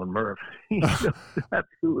bombing on Merv. He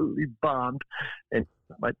absolutely bombed, and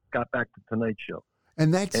I got back to Tonight Show.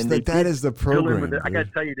 And that is the program. I got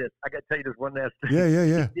to tell you this. One last thing.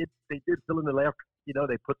 Yeah. They did fill in the laughter.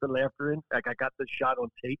 They put the laughter in. Like I got the shot on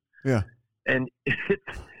tape. Yeah. And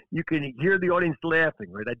you can hear the audience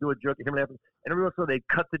laughing, right? I do a joke, and him laughing, and every once in a while they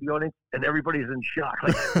cut to the audience, and everybody's in shock.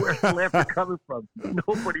 Like, where's the laughter coming from?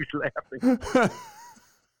 Nobody's laughing.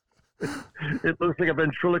 It looks like a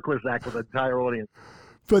ventriloquist act with the entire audience.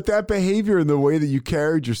 But that behavior and the way that you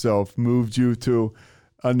carried yourself moved you to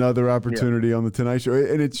another opportunity on the Tonight Show.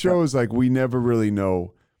 And it shows like we never really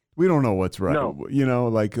know. We don't know what's right. No.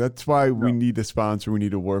 Like that's why we need a sponsor. We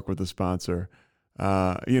need to work with a sponsor.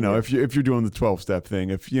 If you're doing the 12-step thing,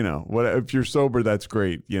 if you're sober, that's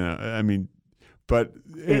great. I mean, but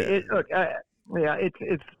I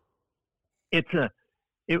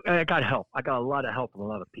got help. I got a lot of help from a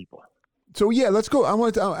lot of people. So yeah, let's go. I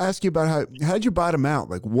wanted to ask you about how did you bottom out?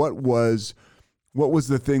 Like what was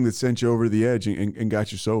the thing that sent you over the edge and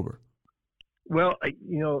got you sober? Well,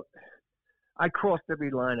 I crossed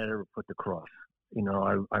every line I ever put to cross.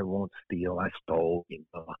 I won't steal. I stole.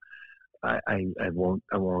 I won't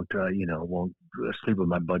won't sleep with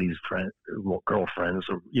my buddy's girlfriends.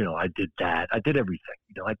 Or I did that. I did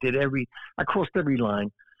everything. I crossed every line.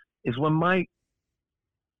 Is when my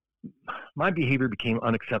behavior became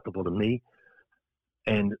unacceptable to me,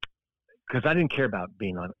 and because I didn't care about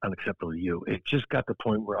being unacceptable to you, it just got to the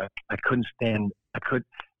point where I couldn't stand. I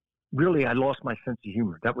lost my sense of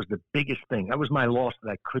humor. That was the biggest thing. That was my loss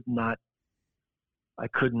that I could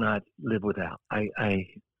not live without. I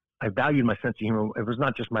valued my sense of humor. It was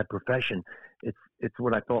not just my profession. It's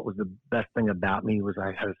what I thought was the best thing about me was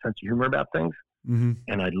I had a sense of humor about things. Mm-hmm.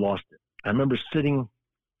 and I'd lost it. I remember sitting.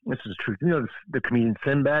 This is true. You know the comedian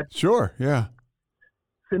Sinbad. Sure. Yeah.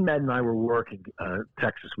 Sinbad and I were working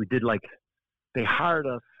Texas. We did they hired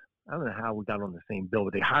us. I don't know how we got on the same bill,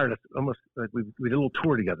 but they hired us almost like we did a little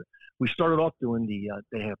tour together. We started off doing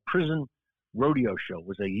they have prison rodeo show. It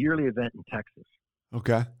was a yearly event in Texas.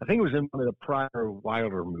 Okay. I think it was in one of the prior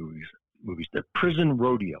Wilder movies, the prison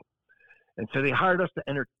rodeo. And so they hired us to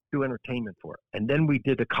do entertainment for it. And then we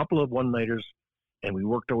did a couple of one-nighters, and we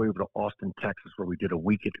worked our way over to Austin, Texas, where we did a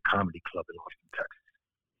week at the Comedy Club in Austin,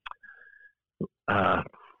 Texas.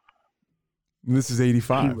 This is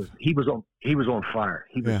 85. He was on fire.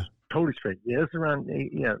 He was totally straight. Yeah, it's around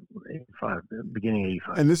 85, beginning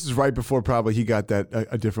 85. And this is right before probably he got that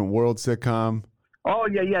a Different World sitcom. Oh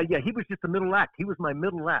yeah. He was just a middle act. He was my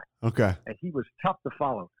middle act. Okay. And he was tough to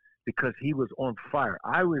follow because he was on fire.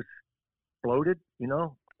 I was bloated,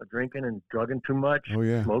 drinking and drugging too much,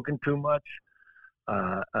 smoking too much,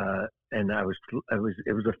 and it was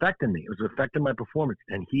affecting me. It was affecting my performance.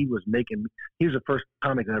 And he was the first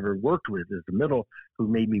comic I ever worked with as the middle who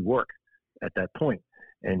made me work at that point.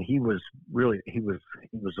 And he was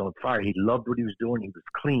on fire. He loved what he was doing. He was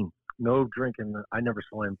clean, no drinking. I never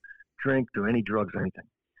saw him drink, do any drugs, anything.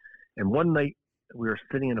 And one night we were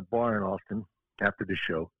sitting in a bar in Austin after the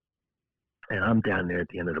show, and I'm down there at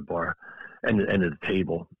the end of the bar and the end of the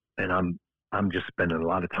table, and I'm just spending a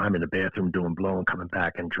lot of time in the bathroom doing blow and coming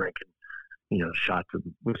back and drinking, shots of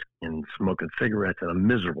whiskey and smoking cigarettes, and I'm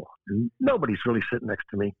miserable. And nobody's really sitting next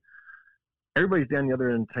to me. Everybody's down the other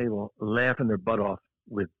end of the table laughing their butt off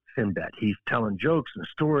with Sinbad. He's telling jokes and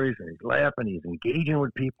stories, and he's laughing, he's engaging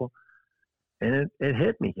with people. And it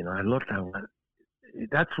hit me, I looked, I went,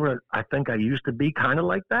 that's where I think I used to be, kind of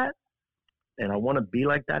like that. And I want to be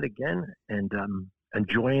like that again, and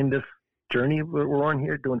enjoying this journey we're on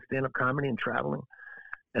here, doing stand-up comedy and traveling.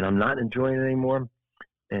 And I'm not enjoying it anymore.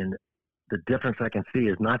 And the difference I can see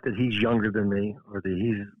is not that he's younger than me or that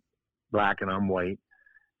he's black and I'm white.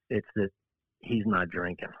 It's that he's not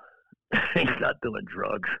drinking. He's not doing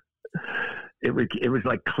drugs. It was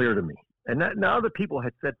like clear to me. And now other people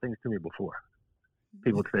had said things to me before.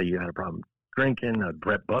 People would say you had a problem drinking.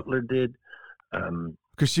 Brett Butler did.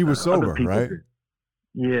 Because she was sober, right? Did.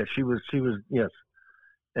 Yeah, she was. Yes,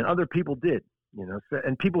 and other people did.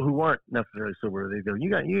 And people who weren't necessarily sober, they go, "You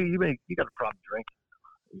got a problem drinking."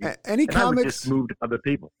 Any and comics? I would just move to other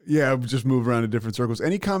people. Yeah, just move around in different circles.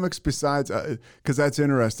 Any comics besides? Because that's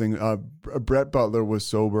interesting. Brett Butler was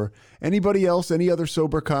sober. Anybody else? Any other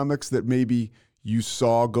sober comics that maybe you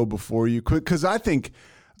saw go before you? Because I think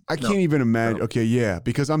I can't even imagine. No. Okay, yeah,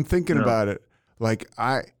 because I'm thinking about it. Like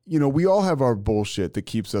we all have our bullshit that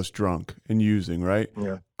keeps us drunk and using, right?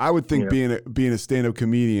 Yeah. I would think being a stand-up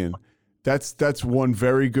comedian, that's one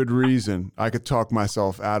very good reason I could talk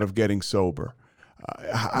myself out of getting sober.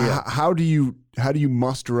 How do you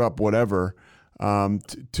muster up whatever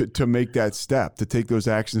to make that step, to take those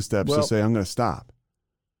action steps to say I'm going to stop?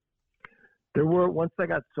 Once I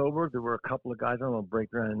got sober, there were a couple of guys. I don't want to break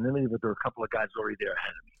their anonymity, but there were a couple of guys already there ahead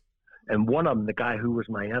of me. And one of them, the guy who was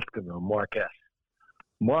my Eskimo, Mark S.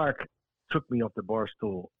 Mark took me off the bar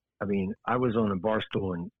stool. I mean, I was on a bar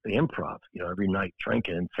stool in the Improv, every night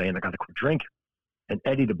drinking and saying I got to quit drinking. And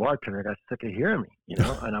Eddie, the bartender, got sick of hearing me,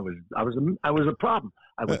 and I was a problem.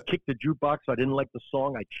 I would kick the jukebox. I didn't like the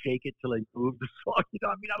song. I'd shake it till I moved the song.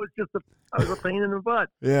 I was a pain in the butt.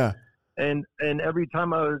 Yeah. And every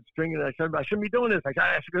time I was drinking, I shouldn't be doing this. Every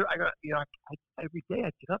day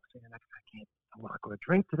I'd get up saying, I'm not going to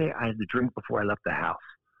drink today. I had to drink before I left the house.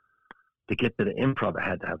 To get to the Improv, I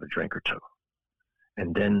had to have a drink or two.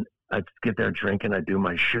 And then I'd get there drinking. I'd do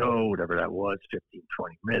my show, whatever that was, 15,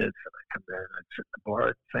 20 minutes. And I'd come there and I'd sit in the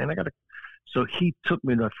bar saying, So he took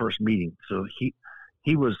me to my first meeting. So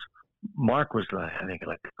Mark was, I think,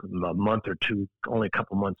 like a month or two, only a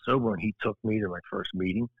couple months sober, and he took me to my first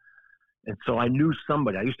meeting. And so I knew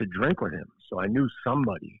somebody. I used to drink with him, so I knew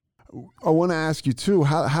somebody. I want to ask you, too,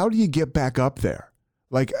 how do you get back up there?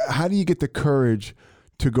 Like, how do you get the courage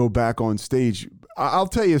to go back on stage? I'll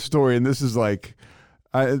tell you a story, and this is like,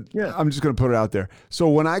 I'm just going to put it out there. So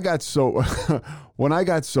when I got sober,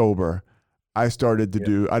 I started to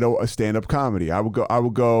do a stand-up comedy. I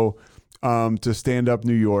would go to Stand Up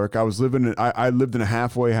New York. I lived in a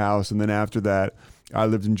halfway house, and then after that, I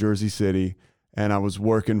lived in Jersey City. And I was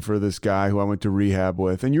working for this guy who I went to rehab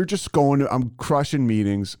with. And you're just I'm crushing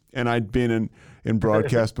meetings. And I'd been in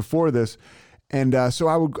broadcast before this. And so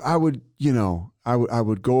I would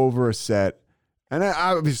go over a set. And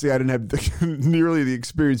obviously I didn't have nearly the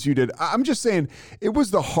experience you did. I'm just saying it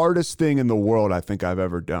was the hardest thing in the world I think I've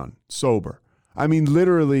ever done, sober. I mean,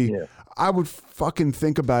 literally, I would fucking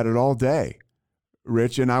think about it all day.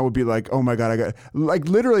 Rich, and I would be like, oh my God, I got, like,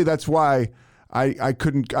 literally that's why I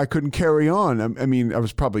couldn't carry on. I mean, I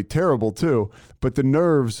was probably terrible too, but the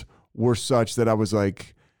nerves were such that I was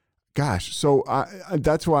like, gosh. So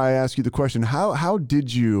that's why I asked you the question, how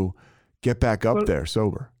did you get back up there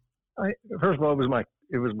sober? First of all, it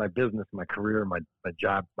was my business, my career, my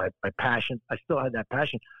job, my passion. I still had that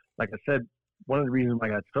passion. Like I said, one of the reasons I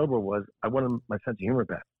got sober was I wanted my sense of humor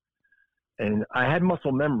back. And I had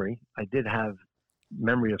muscle memory. I did have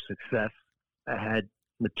memory of success. I had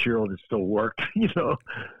material that still worked, you know.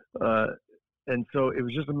 And so it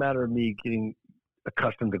was just a matter of me getting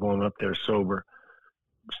accustomed to going up there sober.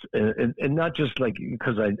 And not just like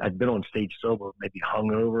because I'd been on stage sober, maybe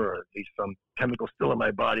hungover or at least some chemical still in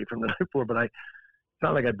my body from the night before, but it's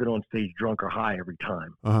not like I'd been on stage drunk or high every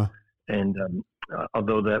time. Uh-huh. And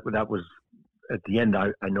although that was at the end,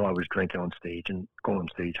 I know I was drinking on stage and going on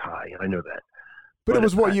stage high. I know that. But it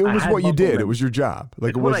was what you did. Memory. It was your job.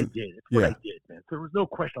 Like it's it what wasn't. I did. It's what I did, man. So there was no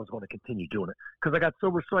question I was going to continue doing it because I got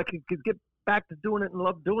sober so I could get back to doing it and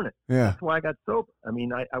love doing it. Yeah. That's why I got sober. I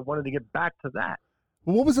mean, I wanted to get back to that.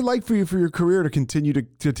 Well, what was it like for you for your career to continue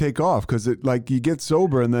to take off? Because it like you get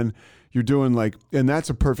sober and then you're doing like, and that's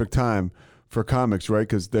a perfect time for comics, right?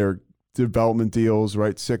 Because they're development deals,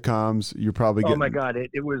 right? Sitcoms. You're probably getting. Oh my God!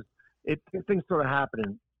 Things started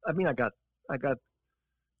happening. I mean,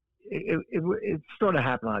 it started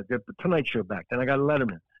happening. I got the Tonight Show back. Then I got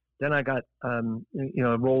Letterman. Then I got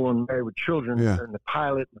Rolling Married with Children and the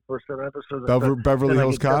pilot, the first 7 episodes. Beverly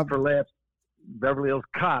Hills Cop. For laughs, Beverly Hills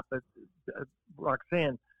Cop.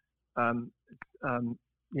 Roxanne. Tom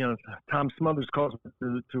Smothers calls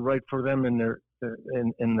me to write for them in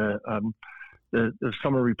the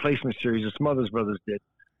summer replacement series the Smothers Brothers did.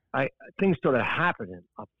 Things started happening.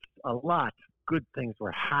 A lot good things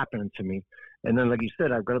were happening to me, and then like you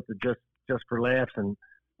said, I got up to just for laughs, and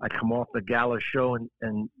I come off the gala show,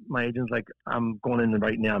 and my agent's like, I'm going in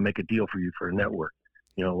right now and make a deal for you for a network.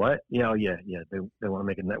 You know what? Yeah. They want to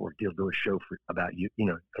make a network deal, do a show about you. You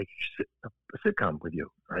know, like a sitcom with you,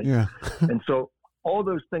 right? Yeah. And so all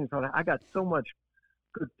those things, I got so much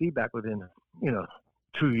good feedback within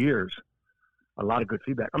 2 years. A lot of good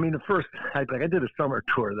feedback. I mean, I did a summer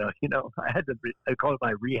tour though. You know, I call it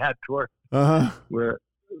my rehab tour, where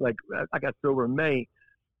like I got sober in May,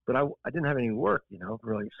 but I didn't have any work,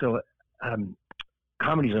 really. So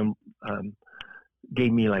Comedy Zone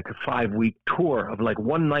gave me like a 5-week tour of like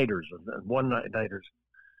one-nighters,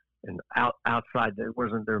 and outside there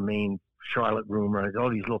wasn't their main Charlotte room or all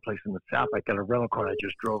these little places in the South. I got a rental car. I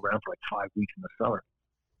just drove around for like 5 weeks in the summer,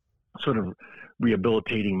 sort of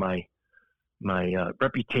rehabilitating my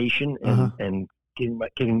reputation and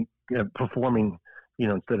getting performing,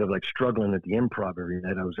 instead of like struggling at the Improv every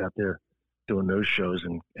night. I was out there doing those shows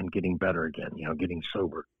and getting better again, getting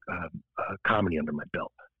sober, comedy under my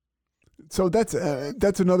belt. So that's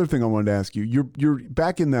another thing I wanted to ask you. You're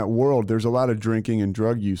back in that world. There's a lot of drinking and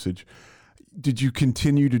drug usage. Did you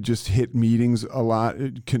continue to just hit meetings a lot?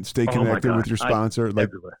 Stay connected with your sponsor?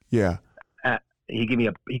 Everywhere. Yeah. He gave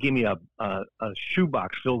me a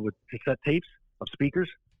shoebox filled with cassette tapes of speakers,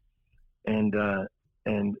 and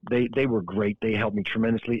they were great. They helped me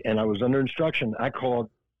tremendously, and I was under instruction. I called,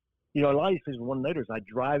 a lot of these things were one-nighters. I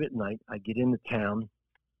drive at night. I get into town,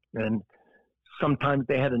 and sometimes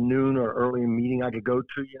they had a noon or early meeting I could go to,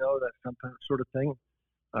 that sometimes sort of thing,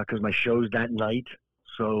 because my show's that night,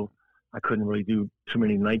 so I couldn't really do too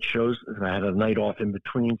many night shows. I had a night off in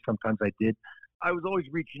between. Sometimes I did. I was always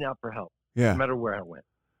reaching out for help. Yeah. No matter where I went.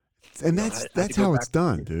 And that's how it's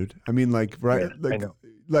done, dude. I mean, like, right. Yeah,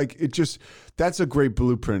 like it just, that's a great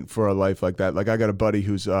blueprint for a life like that. Like I got a buddy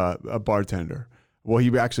who's a bartender. Well,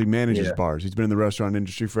 he actually manages bars. He's been in the restaurant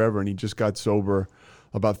industry forever, and he just got sober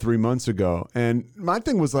about 3 months ago. And my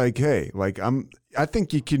thing was like, hey, like I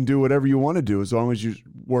think you can do whatever you want to do as long as you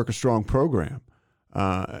work a strong program.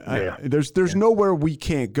 There's nowhere we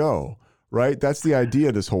can't go, right? That's the idea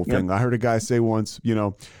of this whole thing. I heard a guy say once,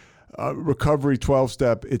 recovery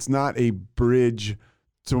 12-step, it's not a bridge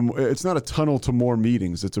it's not a tunnel to more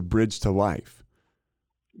meetings. It's a bridge to life.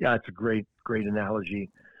 Yeah, it's a great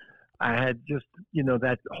analogy. I had just,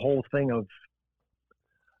 that whole thing of,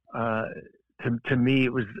 to me,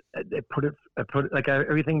 it was, I put it like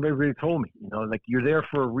everything everybody told me, like you're there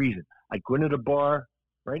for a reason. I go into the bar,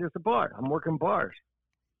 right? It's a bar. I'm working bars.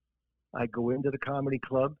 I go into the comedy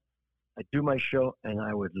club. I do my show, and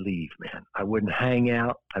I would leave, man. I wouldn't hang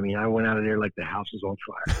out. I mean, I went out of there like the house was on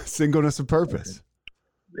fire. Singleness of purpose.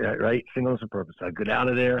 Yeah, right? Singleness of purpose. I'd get out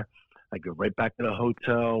of there. I'd go right back to the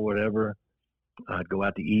hotel, whatever. I'd go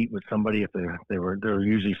out to eat with somebody if there were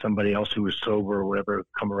usually somebody else who was sober or whatever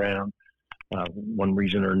come around. one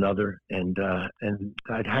reason or another, and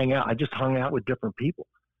I'd hang out. I just hung out with different people.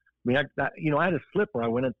 I mean, I had a slip where I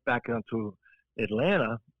went back out to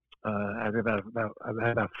Atlanta. I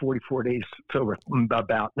had about 44 days sober.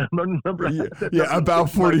 About remember?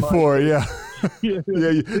 About 44. Yeah. Yeah.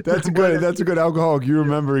 That's good. That's a good alcoholic. You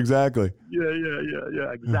remember exactly.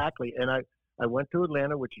 Yeah. Exactly. And I went to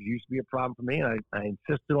Atlanta, which used to be a problem for me, and I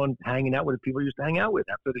insisted on hanging out with the people I used to hang out with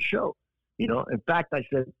after the show. You know, in fact, I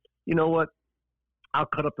said, you know what? I'll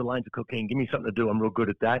cut up the lines of cocaine. Give me something to do. I'm real good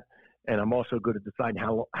at that. And I'm also good at deciding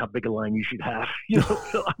how big a line you should have. You know,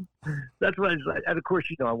 so that's what I decided. And of course,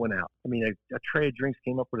 you know, I went out. I mean, a tray of drinks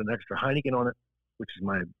came up with an extra Heineken on it, which is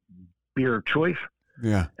my beer of choice.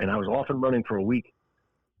 Yeah. And I was off and running for a week.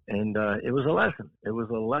 And it was a lesson. It was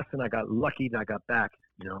a lesson. I got lucky that I got back,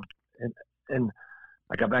 you know. And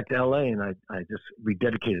I got back to L.A. and I just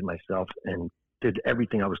rededicated myself and did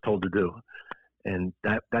everything I was told to do. And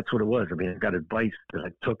that's what it was. I mean, I got advice that I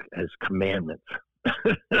took as commandments.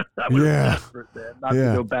 I was desperate, man, not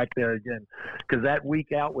to go back there again, because that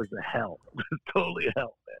week out was a hell. It was totally a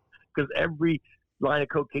hell, man. Because every line of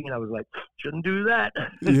cocaine, I was like, shouldn't do that.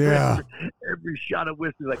 Yeah. every shot of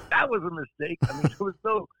whiskey, like that was a mistake. I mean,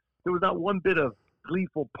 there was not one bit of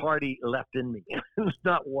gleeful party left in me. It was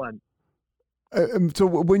not one. So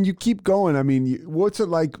when you keep going, I mean, what's it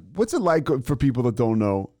like? What's it like for people that don't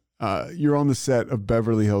know? You're on the set of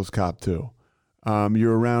Beverly Hills Cop 2.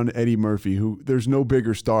 You're around Eddie Murphy, who there's no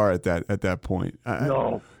bigger star at that point.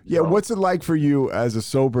 No. What's it like for you as a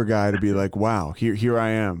sober guy to be like, wow, here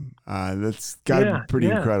I am? That's got to be pretty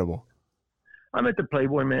incredible. I'm at the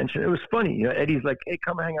Playboy Mansion. It was funny. You know, Eddie's like, hey,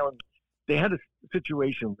 come hang out. They had a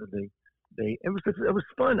situation where it was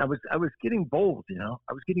fun. I was getting bold, you know.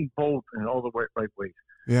 I was getting bold in all the right ways.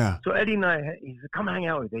 Yeah. So Eddie and he said, come hang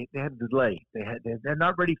out with me. They had a delay. They're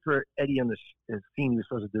not ready for Eddie on the scene he was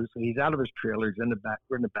supposed to do. So he's out of his trailer. He's in the back.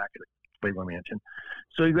 We're in the back of the Playboy Mansion.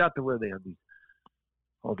 So he's out to where they have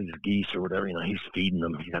all these geese or whatever. You know, he's feeding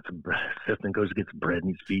them. He got some bread. Sifton goes to get some bread and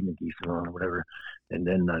he's feeding the geese or whatever. And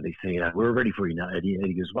then they say, we're ready for you now, Eddie. And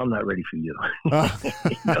Eddie goes, well, I'm not ready for you.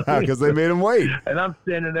 Because they made him wait. And I'm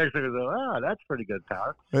standing there, so I go, that's pretty good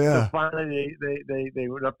power. Yeah. So finally, they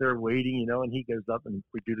went up there waiting, you know, and he goes up and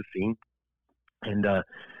we do the scene. And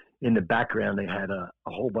in the background, they had a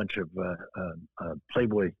whole bunch of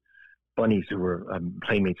Playboy bunnies who were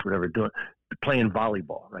playmates, whatever, playing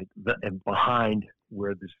volleyball, right? And behind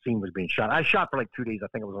where the scene was being shot. I shot for like 2 days. I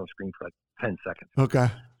think I was on screen for like 10 seconds. Okay.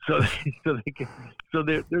 So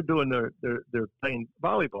they're doing they're playing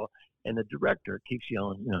volleyball, and the director keeps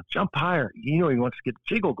yelling, you know, jump higher. You know, he wants to get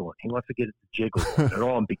the jiggle going. He wants to get the jiggle going. They're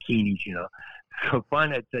all in bikinis, you know. So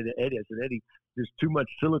finally, I said to Eddie, Eddie, there's too much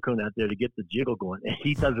silicone out there to get the jiggle going. And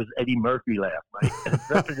he does this Eddie Murphy laugh, right? And the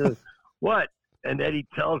director goes, what? And Eddie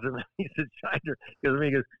tells him, he said, Shydner,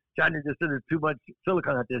 Shydner just said there's too much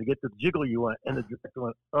silicone out there to get the jiggle you want. And the director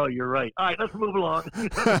went, oh, you're right. All right, let's move along.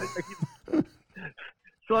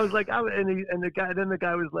 So I was like, then the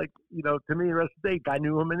guy was like, you know, to me, the rest of the day, guy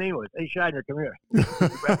knew who my name was. Hey, Shydner, come here.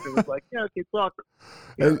 The director was like, yeah, okay, talk.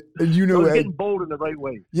 And you know, so getting bold in the right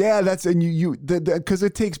way. Yeah, because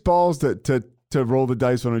it takes balls to roll the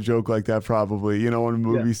dice on a joke like that, probably, you know, on a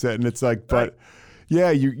movie set. And it's like, but yeah,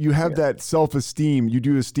 you have that self-esteem. You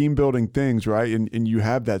do esteem building things, right? And you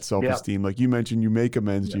have that self-esteem. Like you mentioned, you make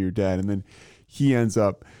amends to your dad, and then he ends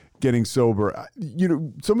up getting sober. You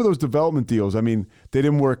know, some of those development deals, I mean, they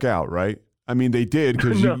didn't work out, right? I mean, they did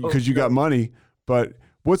because you got money, but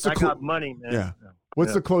what's the... I got money, man. Yeah.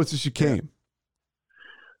 What's the closest you came?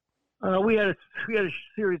 We had a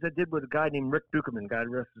series I did with a guy named Rick Dukerman, God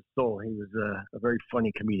rest his soul. He was a very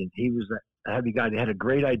funny comedian. He was a heavy guy. They had a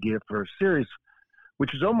great idea for a series,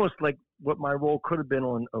 which is almost like what my role could have been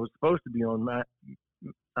on. I was supposed to be on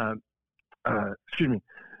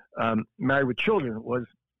Married with Children. Was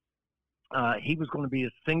he was going to be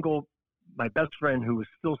my best friend who was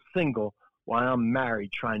still single while I'm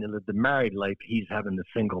married, trying to live the married life. He's having the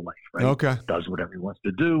single life, right? Okay. Does whatever he wants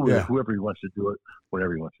to do with whoever he wants to do it,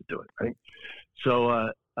 whatever he wants to do it, right? So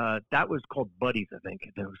that was called Buddies, I think.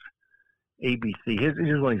 There was ABC.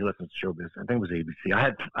 Here's one he listens to showbiz. I think it was ABC.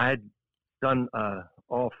 I had done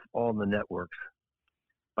all the networks.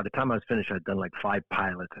 By the time I was finished, I'd done like 5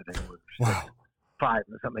 pilots. I think it was 5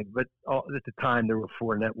 or something. But at the time, there were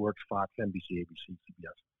 4 networks: Fox, NBC, ABC,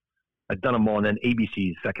 CBS. I'd done them all, and then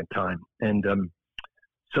ABC second time. And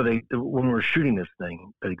so when we were shooting this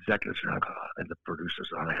thing, the executives are like, and the producers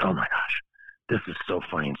are like, oh my gosh, this is so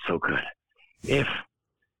funny and so good. If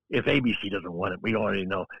ABC doesn't want it, we already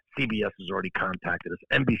know CBS has already contacted us.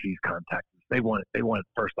 NBC's contacted us. They want it. They want it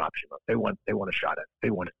first option. They want a shot at it. They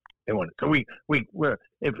want it. So we're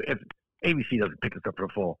if ABC doesn't pick this up for a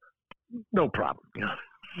fall. No problem. You know,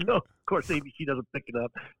 no, of course ABC doesn't pick it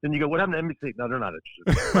up. Then you go, what happened to NBC? No, they're not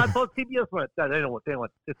interested. I thought CBS went. They don't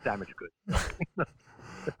want. It's damaged goods.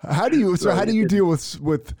 How do you deal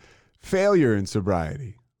with failure in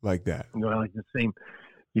sobriety like that? You know, like the same.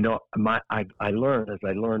 You know, I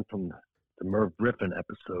learned from the Merv Griffin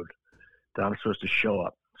episode that I'm supposed to show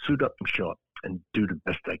up, suit up and show up and do the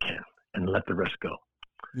best I can and let the rest go.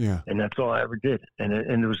 Yeah. And that's all I ever did. And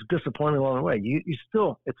it was a disappointment along the way. You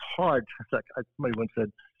still, it's hard. It's like somebody once said,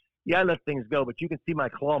 yeah, I let things go, but you can see my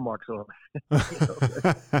claw marks on them.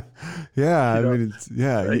 Yeah. You know? I mean,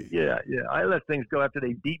 Right? Yeah. I let things go after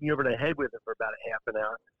they beat me over the head with it for about a half an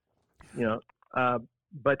hour, you know.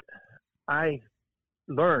 But I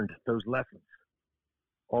learned those lessons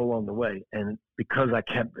all along the way. And because I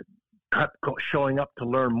kept showing up to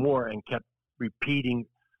learn more and kept repeating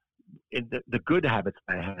the good habits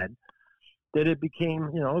I had, that it became,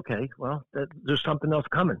 you know, okay, well, there's something else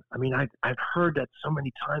coming. I mean, I've heard that so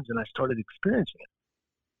many times and I started experiencing it.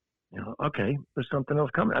 You know, okay, there's something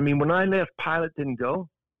else coming. I mean, when I last pilot didn't go,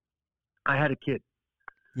 I had a kid.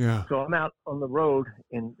 Yeah. So I'm out on the road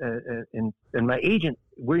and my agent,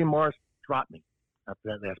 William Morris, dropped me after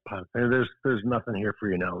that last pilot. There's nothing here for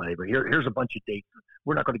you in LA, but here's a bunch of dates.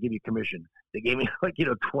 We're not going to give you commission. They gave me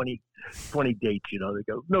 20 dates, you know. They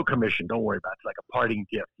go, no commission, don't worry about it. It's like a parting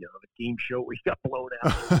gift, you know, the game show where you got blown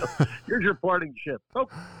out. You know? Here's your parting gift.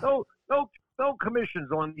 No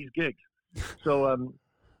commissions on these gigs. So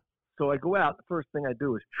I go out. The first thing I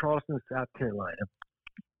do is Charleston, South Carolina.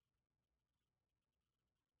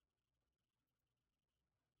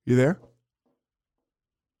 You there?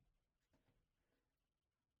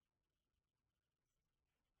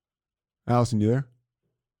 Allison, you there?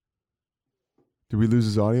 Did we lose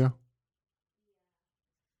his audio?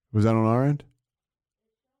 Was that on our end?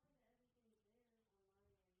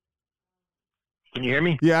 Can you hear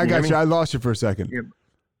me? Yeah, I got you. I lost you for a second.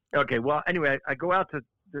 Yeah. Okay. Well, anyway, I go out to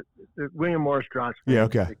the William Morris drops. Yeah,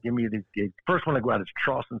 okay. They give me these gigs. First one I go out is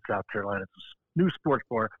Charleston, South Carolina. It's a new sports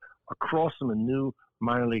bar across from a new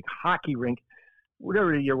minor league hockey rink.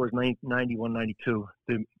 Whatever the year was, 91, 92.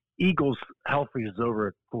 The Eagles' healthy is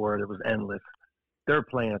over for it. It was endless. They're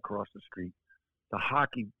playing across the street. The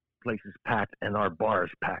hockey place is packed, and our bar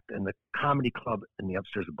is packed, and the comedy club in the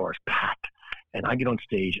upstairs of the bar is packed. And I get on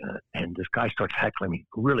stage, and this guy starts heckling me.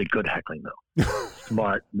 Really good heckling, though.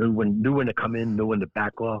 Smart. Knew when to come in, knew when to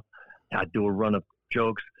back off. I'd do a run of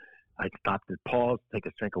jokes. I'd stop to pause, take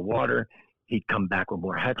a drink of water. He'd come back with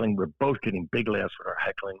more heckling. We're both getting big laughs for our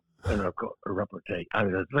heckling and our repartee. I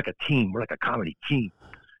mean, it's like a team. We're like a comedy team.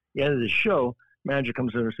 At the end of the show, manager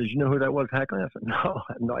comes over and says, you know who that was heckling? I said, no,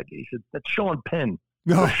 I have no idea. He said, that's Sean Penn.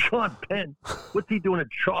 No. Sean Penn. What's he doing in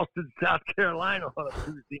Charleston, South Carolina on a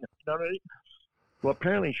Tuesday night? You know what I mean? Well,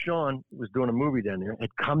 apparently Sean was doing a movie down there,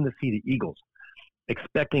 had come to see the Eagles,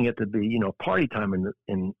 expecting it to be, you know, party time,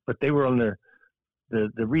 but they were on the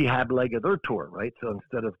rehab leg of their tour, right? So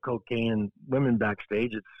instead of cocaine and women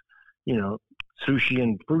backstage, it's, you know, sushi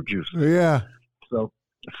and fruit juice. Yeah. So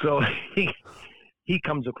he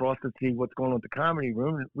comes across to see what's going on at the comedy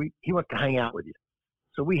room, and he wants to hang out with you.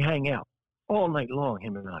 So we hang out all night long,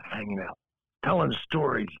 him and I hanging out, telling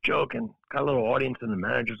stories, joking, got a little audience in the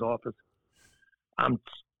manager's office. I'm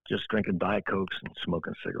just drinking Diet Cokes and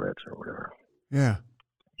smoking cigarettes or whatever. Yeah.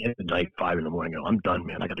 At night, 5 a.m, I'm done,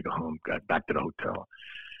 man. I got to go home. Got back to the hotel.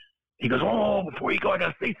 He goes, oh, before you go, I got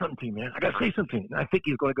to say something to you, man. I got to say something. And I think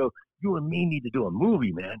he's going to go, you and me need to do a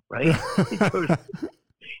movie, man, right?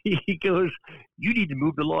 He goes, you need to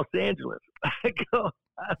move to Los Angeles. I go,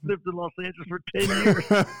 I've lived in Los Angeles for 10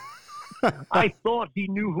 years. I thought he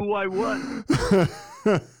knew who I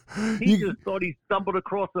was. He just thought he stumbled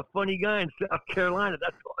across a funny guy in South Carolina.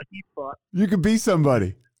 That's all he thought. You could be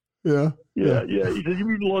somebody. Yeah. Yeah. He says, you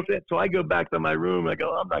moved to Los Angeles. So I go back to my room. I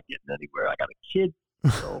go, I'm not getting anywhere. I got a kid,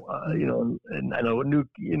 so, you know, and I know a new,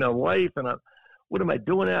 you know, wife. And what am I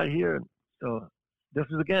doing out here? And so this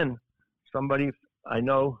is, again, somebody I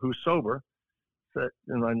know who's sober. So,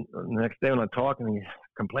 and the next day when I talk and he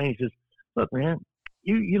complains, he says, look, man,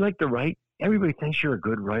 you like to write. Everybody thinks you're a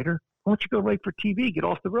good writer. Why don't you go write for TV? Get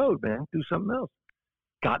off the road, man. Do something else.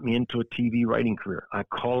 Got me into a TV writing career. I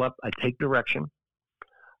call up. I take direction.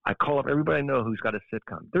 I call up everybody I know who's got a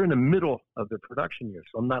sitcom. They're in the middle of their production year,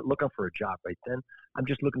 so I'm not looking for a job right then. I'm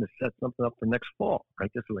just looking to set something up for next fall, right?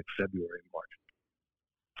 This is like February, March.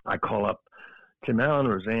 I call up Tim Allen,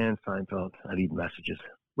 Roseanne, Seinfeld. I leave messages.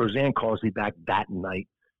 Roseanne calls me back that night,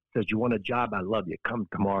 says, you want a job? I love you. Come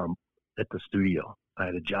tomorrow at the studio. I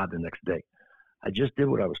had a job the next day. I just did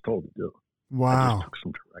what I was told to do. Wow. I just took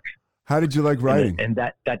some direction. How did you like writing? And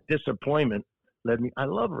that disappointment I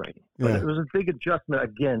love writing. But it was a big adjustment,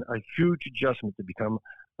 again, a huge adjustment to become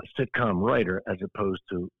a sitcom writer as opposed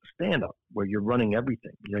to stand-up, where you're running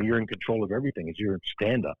everything. You're in control of everything as you're in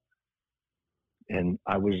stand-up. And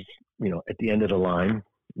I was, at the end of the line,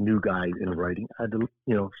 new guy in writing. I had to,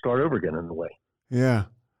 start over again in a way. Yeah.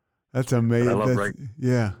 That's amazing. I love writing.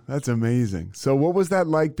 Yeah, that's amazing. So what was that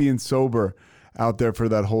like being sober out there for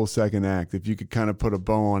that whole second act? If you could kind of put a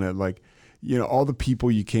bow on it, like, all the people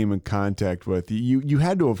you came in contact with, you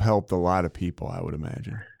had to have helped a lot of people, I would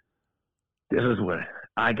imagine. This is what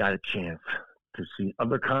I got a chance to see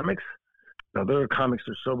other comics. Other comics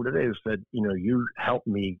are sober today who said, you helped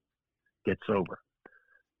me get sober.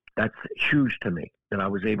 That's huge to me that I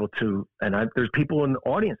was able to, and there's people in the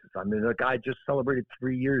audiences. I mean, a guy just celebrated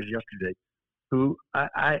 3 years yesterday who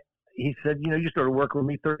he said, you started working with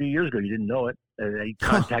me 30 years ago. You didn't know it. He'd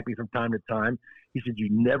contact me from time to time. He said,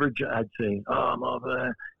 I'd say, oh, I'm off.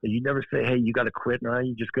 And you never say, hey, you got to quit. No,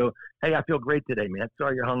 you just go, hey, I feel great today, man.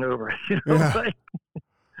 Sorry you're hungover.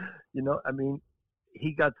 I mean,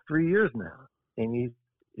 he got 3 years now, and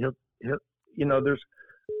he'll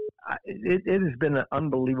it has been an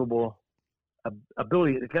unbelievable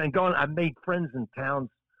ability. I've made friends in towns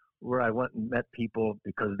where I went and met people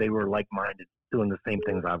because they were like-minded, doing the same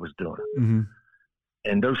things I was doing. Mm-hmm.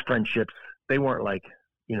 And those friendships, they weren't like,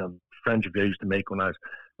 friendships I used to make when I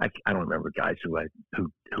don't remember guys who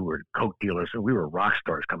were coke dealers, and we were rock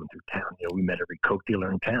stars coming through town. We met every coke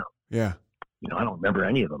dealer in town. Yeah. I don't remember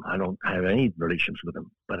any of them. I don't have any relationships with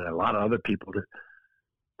them, but a lot of other people that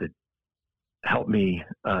helped me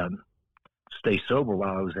stay sober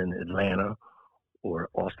while I was in Atlanta or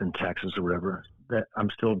Austin, Texas, or whatever, that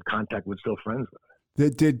I'm still in contact with, still friends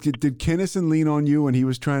with. Did Kinnison lean on you when he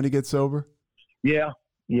was trying to get sober? Yeah.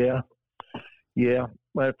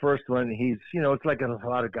 My first one, he's, it's like a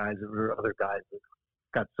lot of guys, or other guys that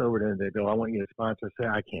got sober, and they go, I want you to sponsor. I say,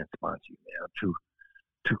 I can't sponsor you, man. I'm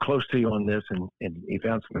too close to you on this. And he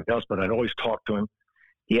found something else, but I'd always talk to him.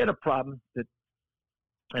 He had a problem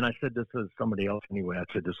and I said this to somebody else anyway. I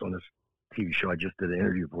said this on this TV show I just did an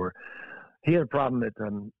interview for. He had a problem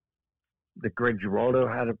that Greg Giraldo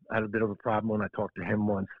had a bit of a problem when I talked to him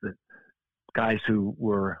once, that guys who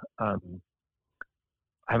were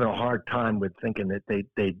having a hard time with thinking that they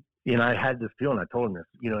I had this feeling, I told him this,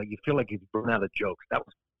 you feel like you've run out of jokes. That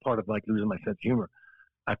was part of like losing my sense of humor.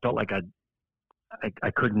 I felt like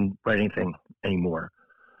I couldn't write anything anymore,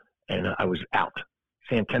 and I was out.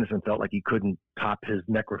 Sam Kinison felt like he couldn't top his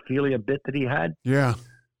necrophilia bit that he had. Yeah.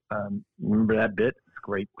 Remember that bit? It's a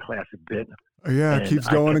great classic bit. Yeah, it keeps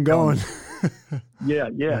going and going. Yeah.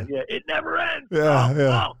 It never ends. Yeah.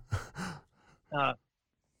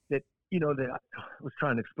 That I was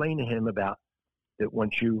trying to explain to him about that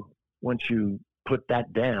once you put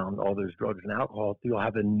that down, all those drugs and alcohol, you'll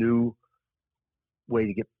have a new way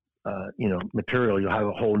to get material. You'll have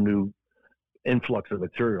a whole new influx of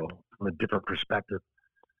material from a different perspective.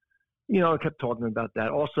 I kept talking about that.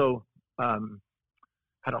 Also,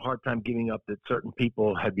 had a hard time giving up that certain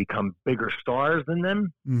people had become bigger stars than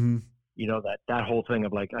them. Mm-hmm. That whole thing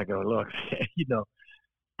of like, I go, look,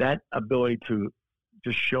 that ability to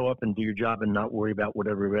just show up and do your job and not worry about what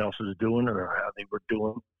everybody else is doing or how they were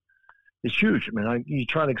doing is huge. I mean, you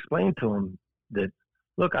try to explain to them that,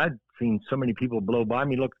 look, I've seen so many people blow by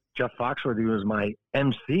me. Look, Jeff Foxworthy was my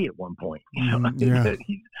MC at one point. Yeah.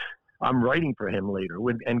 I'm writing for him later,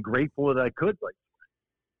 and grateful that I could write.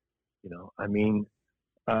 I mean,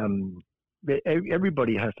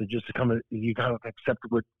 everybody has to just come. You kind of accept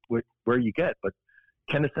where you get. But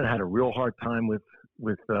Kinnison had a real hard time with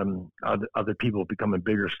other people becoming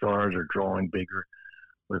bigger stars or drawing bigger,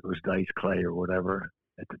 whether it was Dice Clay or whatever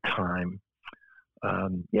at the time.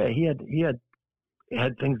 He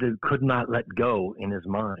had things that could not let go in his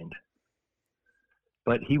mind.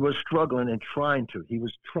 But he was struggling and trying to. He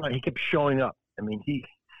kept showing up. I mean, he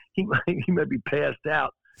might be passed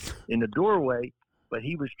out in the doorway, but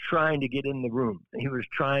he was trying to get in the room. He was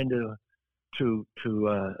trying to do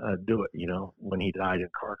it. When he died in a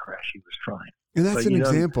car crash, he was trying. And that's an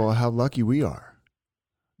example of how lucky we are.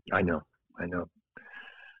 I know. I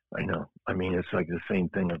mean, it's like the same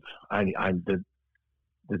thing of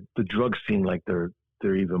the drugs seem like they're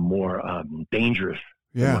even more dangerous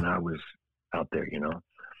than when I was out there.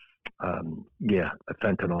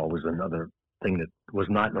 Fentanyl was another thing that was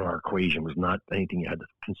not in our equation. Was not anything you had to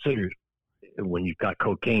consider when you've got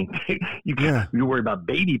cocaine. You worry about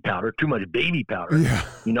baby powder, too much baby powder. Yeah.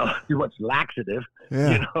 Too much laxative.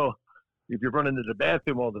 Yeah. If you're running to the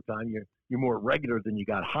bathroom all the time, you're more regular than you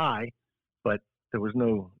got high, but there was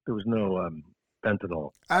no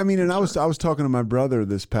fentanyl. I mean, and I was talking to my brother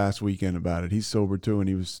this past weekend about it. He's sober too, and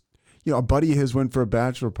he was, a buddy of his went for a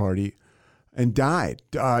bachelor party and died.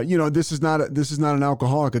 This is not an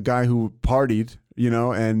alcoholic, a guy who partied,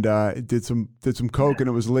 and did some coke and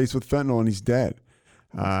it was laced with fentanyl and he's dead.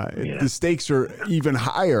 The stakes are even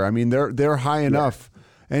higher. I mean, they're high enough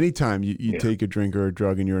anytime you take a drink or a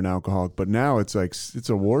drug and you're an alcoholic, but now it's like, it's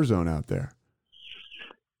a war zone out there.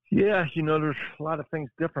 Yeah. There's a lot of things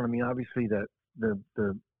different. I mean, obviously the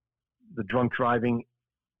drunk driving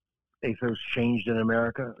ethos changed in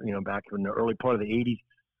America, back in the early part of the 80s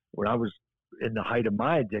when I was in the height of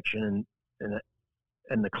my addiction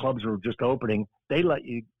and the clubs were just opening. They let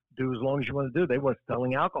you do as long as you want to do. They weren't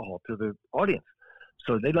selling alcohol to the audience.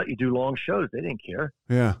 So they let you do long shows. They didn't care.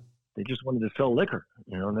 Yeah. They just wanted to sell liquor,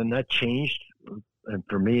 and then that changed. And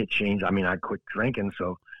for me, it changed. I mean, I quit drinking.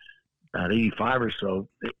 So at 85 or so,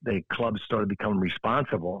 the clubs started becoming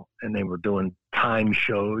responsible and they were doing time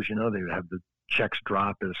shows, they would have the checks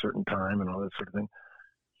drop at a certain time and all that sort of thing.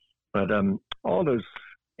 But all those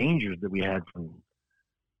dangers that we had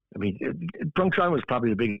drunk driving was probably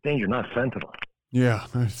the biggest danger, not fentanyl. Yeah,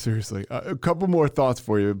 seriously. A couple more thoughts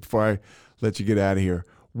for you before I let you get out of here.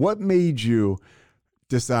 What made you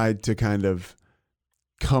decide to kind of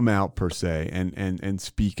come out per se and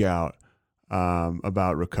speak out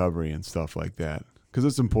about recovery and stuff like that? Because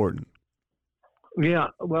it's important. Yeah,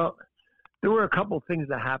 well, there were a couple of things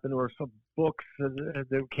that happened. There were some books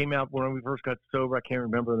that came out when we first got sober. I can't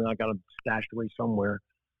remember them. I got them stashed away somewhere.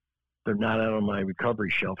 They're not out on my recovery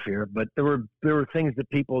shelf here. But there were things that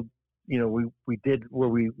people, we did where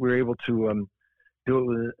we were able to do it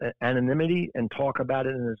with anonymity and talk about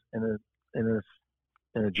it in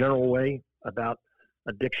a general way about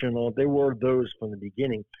addiction and all. There were those from the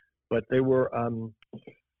beginning, but they were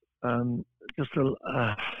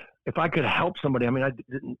if I could help somebody. I mean, I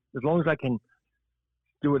didn't, as long as I can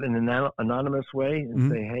do it in an anonymous way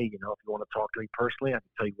and say, hey, if you want to talk to me personally, I can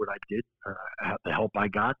tell you what I did, the help I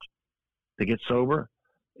got to get sober.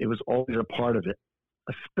 It was always a part of it,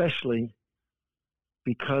 especially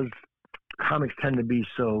because comics tend to be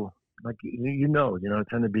so, like,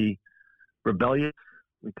 tend to be rebellious.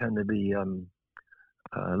 We tend to be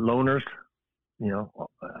loners,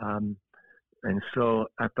 and so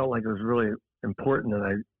I felt like it was really important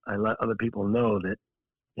that I let other people know that,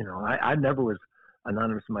 I never was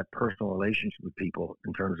anonymous in my personal relationship with people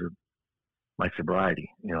in terms of my sobriety.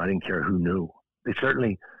 I didn't care who knew. I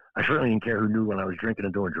certainly didn't care who knew when I was drinking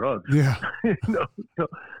and doing drugs. Yeah.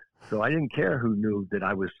 So I didn't care who knew that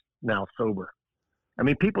I was now sober. I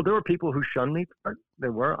mean, there were people who shunned me.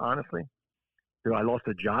 There were, honestly. I lost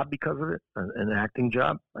a job because of it, an acting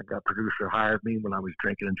job. Like, a producer hired me when I was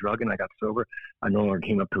drinking and drugging. I got sober. I no longer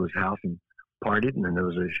came up to his house and partied. And then there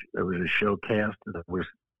was a show cast that was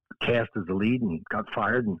cast as the lead and got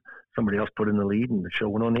fired, and somebody else put in the lead, and the show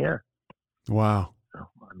went on the air. Wow. So,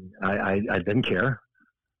 I didn't care.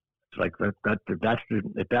 It's like if that's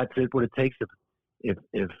what it takes. If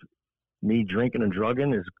me drinking and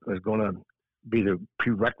drugging is going to be the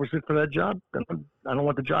prerequisite for that job, then I don't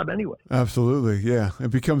want the job anyway. Absolutely. Yeah.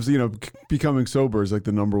 It becomes, becoming sober is like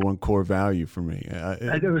the number one core value for me.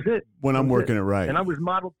 That was it. When I'm working it right. And I was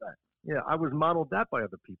modeled that. Yeah. I was modeled that by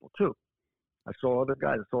other people too. I saw other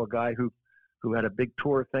guys. I saw a guy who had a big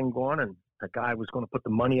tour thing going, and that guy was going to put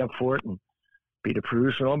the money up for it and be the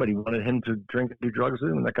producer and all, but he wanted him to drink and do drugs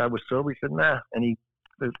with him. And that guy was sober. He said, nah. And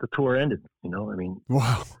the tour ended,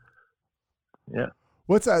 Wow. Yeah.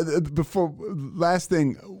 What's before last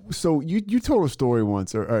thing? So you told a story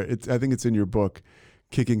once, or I think it's in your book,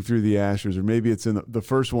 Kicking Through the Ashes, or maybe it's in the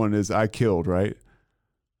first one is I Killed, right?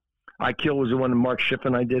 I Killed was the one that Mark Schiff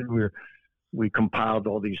and I did. We compiled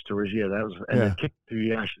all these stories. Yeah, that was, and the Kick Through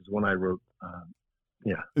the Ashes one I wrote.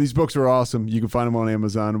 Yeah, these books are awesome. You can find them on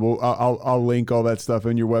Amazon. I'll link all that stuff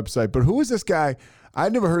on your website. But who is this guy?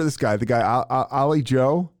 I'd never heard of this guy. The guy Ollie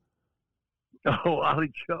Joe. Oh,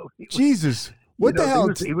 Ollie Joe. Jesus. What the hell?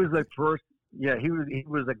 He was the first. Yeah, he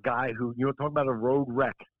was a guy who, talking about a road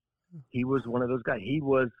wreck. He was one of those guys. He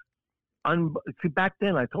was see, back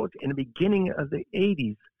then, I told you, in the beginning of the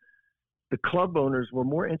 80s, the club owners were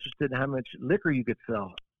more interested in how much liquor you could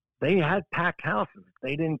sell. They had packed houses.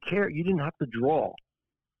 They didn't care. You didn't have to draw.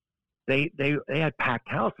 They had packed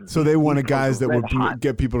houses. So they wanted guys that would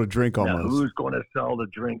get people to drink almost. Now, who's going to sell the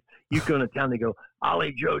drink? You go to town, they go,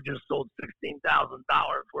 Ollie Joe just sold $16,000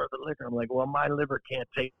 worth of liquor. I'm like, well, my liver can't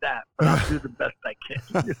take that, but I'll do the best I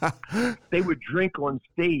can. They would drink on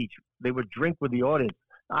stage. They would drink with the audience.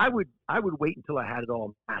 I would wait until I had it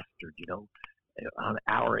all mastered, an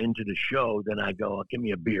hour into the show. Then I go, give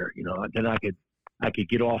me a beer, then I could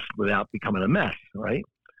get off without becoming a mess, right?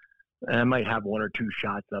 And I might have one or two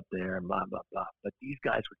shots up there and blah, blah, blah. But these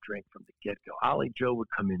guys would drink from the get-go. Ollie Joe would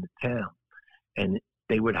come into town, and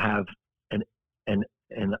they would have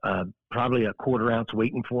probably a quarter ounce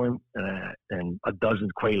waiting for him and a dozen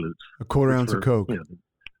Quaaludes. A quarter ounce of Coke.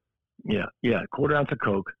 A quarter ounce of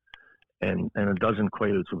Coke and a dozen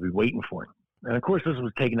Quaaludes would be waiting for him. And, of course, this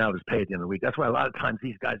was taken out of his pay at the end of the week. That's why a lot of times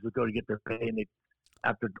these guys would go to get their pay, and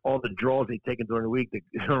after all the draws they'd taken during the week, they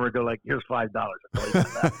would go like, here's $5.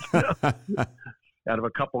 Out of a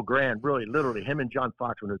couple grand, really, literally. Him and John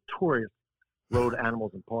Fox were notorious road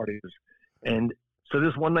animals and partiers. And so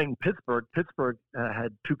this one night in Pittsburgh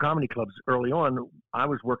had two comedy clubs early on. I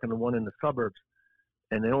was working the one in the suburbs,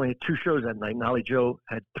 and they only had two shows that night. And Ollie Joe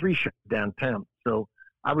had three shows downtown. So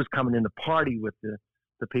I was coming in to party with the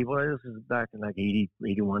people. This is back in like 80,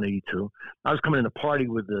 81, 82. I was coming in to party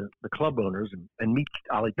with the club owners and meet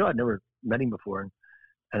Ollie Joe. I'd never met him before and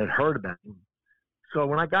had heard about him. So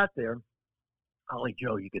when I got there, Ollie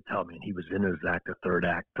Joe, you could tell, man, he was in his act, the third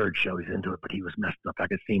show, he's into it, but he was messed up. I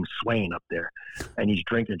could see him swaying up there, and he's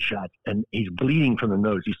drinking shots, and he's bleeding from the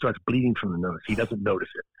nose. He starts bleeding from the nose. He doesn't notice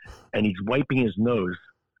it, and he's wiping his nose,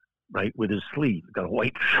 right, with his sleeve. He's got a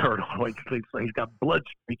white shirt on, white sleeve, so he's got blood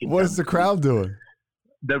streaking. What is the crowd doing?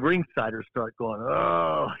 The ringsiders start going,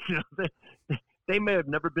 oh, they may have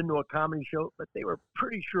never been to a comedy show, but they were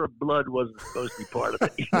pretty sure blood wasn't supposed to be part of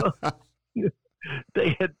it.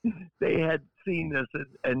 They had seen this,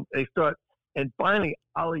 and they start, and finally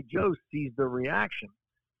Ollie Joe sees the reaction,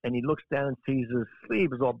 and he looks down and sees his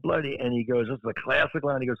sleeve is all bloody, and he goes, this is a classic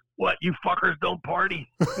line. He goes, what, you fuckers don't party?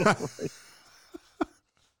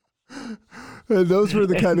 Those were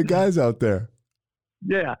the kind of guys out there.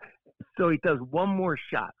 Yeah. So he does one more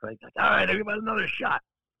shot. Right? He's like, all right, everybody, another shot.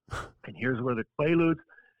 And here's where the Quaaludes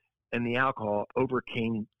and the alcohol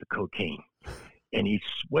overcame the cocaine. And he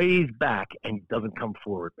sways back and he doesn't come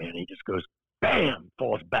forward, man. He just goes, bam,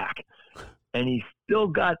 falls back. And he's still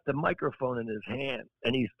got the microphone in his hand.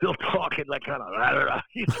 And he's still talking like kind of,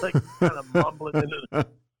 he's like kind of mumbling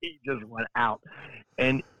he just went out.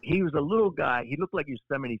 And he was a little guy. He looked like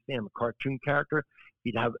Yosemite Sam, a cartoon character.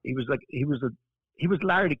 He was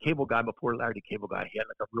Larry the Cable Guy before Larry the Cable Guy. He had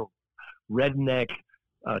like a real redneck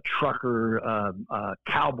trucker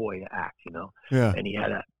cowboy act, you know. Yeah. And he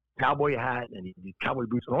had a cowboy hat and he had cowboy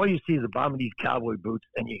boots. And all you see is the bottom of these cowboy boots,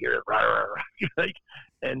 and you hear it, rah, rah, rah, like,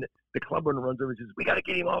 and the club owner runs over and says, "We got to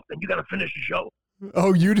get him off, and you got to finish the show."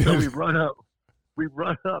 Oh, you did. So we run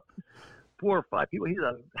up 4 or 5 people. He's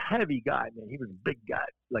a heavy guy, man. He was a big guy,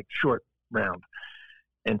 like short, round,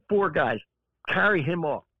 and 4 guys carry him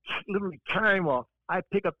off. Literally carry him off. I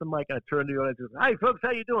pick up the mic and I turn to the audience and say, "Hi, folks,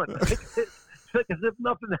 how you doing?" It's like as if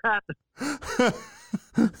nothing happened.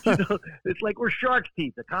 You know, it's like we're shark's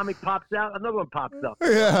teeth. A comic pops out, another one pops up.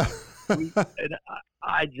 Yeah. And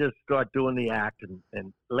I just start doing the act,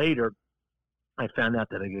 and later I found out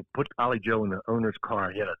that I could put Ollie Joe in the owner's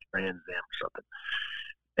car. He had a Trans Am or something,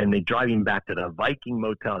 and they drive him back to the Viking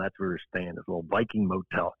Motel. That's where we're staying, this little Viking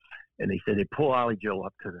Motel. And they said they pull Ollie Joe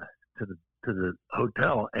up to the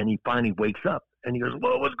hotel, and he finally wakes up and he goes,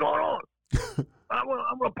 "Whoa, what's going on?" I'm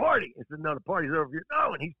gonna party. I said, "No, the party's over here."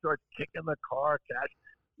 No, and he starts kicking the car, cash.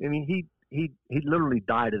 I mean, he literally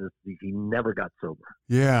died of this disease. He never got sober.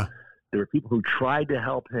 Yeah. There were people who tried to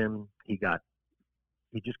help him. He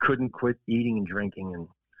just couldn't quit eating and drinking, and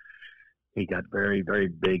he got very, very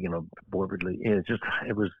big and morbidly. It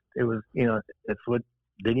was, you know, it's what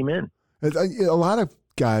did him in. A lot of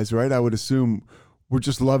guys, right? I would assume we're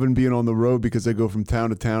just loving being on the road because they go from town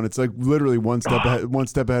to town. It's like literally one step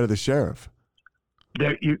ahead of the sheriff.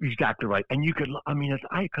 There, you got the right, and you could. I mean,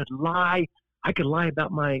 I could lie. I could lie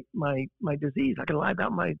about my disease. I could lie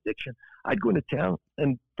about my addiction. I'd go into town,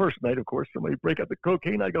 and first night, of course, somebody break up the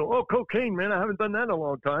cocaine. I go, "Oh, cocaine, man! I haven't done that in a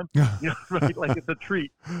long time." You know, right? Like it's a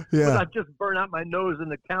treat. Yeah. But I've just burned out my nose in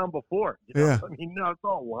the town before. You know? Yeah. I mean, no, it's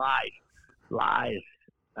all lies.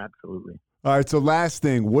 Absolutely. All right. So last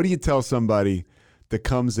thing, what do you tell somebody that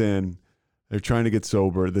comes in, they're trying to get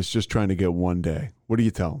sober, that's just trying to get one day? What do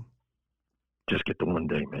you tell them? Just get the one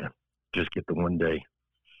day, man. Just get the one day.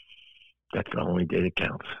 That's the only day that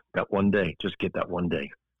counts. That one day. Just get that one day.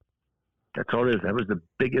 That's all it is. That was the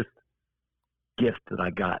biggest gift that I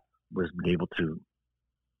got, was being able to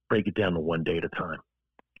break it down to one day at a time.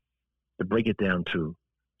 To break it down to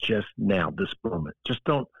just now, this moment. Just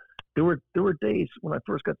don't. There were days when I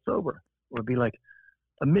first got sober. It would be like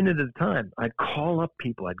a minute at a time. I'd call up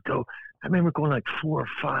people. I'd go. I remember going like 4 or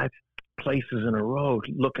 5 places in a row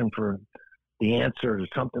looking for the answer to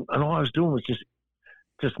something, and all I was doing was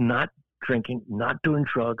just not drinking, not doing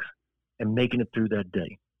drugs, and making it through that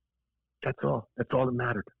day. That's all. That's all that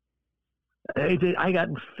mattered. I got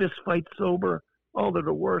in fist fights sober. Oh, they're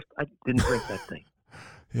the worst. I didn't drink that thing.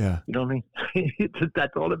 Yeah. You know what I mean?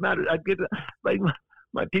 That's all that matters. I get like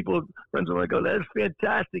my people, friends are like, "Oh, that's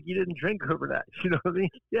fantastic. You didn't drink over that." You know what I mean?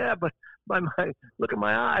 Yeah, but look at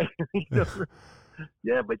my eye. You know?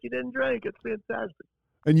 Yeah, but you didn't drink. It's fantastic.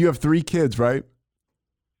 And you have 3 kids, right?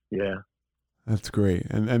 Yeah. That's great.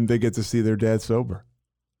 And they get to see their dad sober.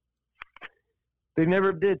 They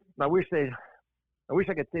never did. I wish I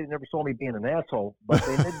could say they never saw me being an asshole, but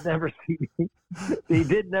they did never see me. They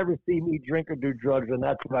did never see me drink or do drugs, and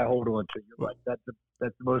that's what I hold on to. You're right. That's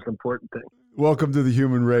the most important thing. Welcome to the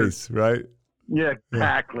human race, right? Yeah,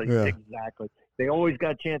 exactly. Yeah. Exactly. They always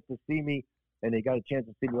got a chance to see me, and they got a chance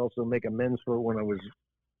to see me also make amends for when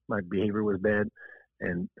my behavior was bad,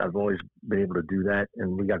 and I've always been able to do that,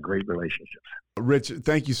 and we got great relationships. Rich,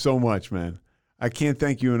 thank you so much, man. I can't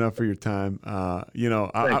thank you enough for your time.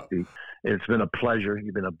 Thanks, Pete. It's been a pleasure.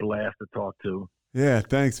 You've been a blast to talk to. Yeah,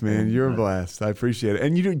 thanks, man. You're a blast. I appreciate it.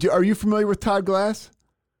 And are you familiar with Todd Glass?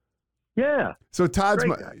 Yeah. So Todd's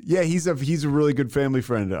he's a really good family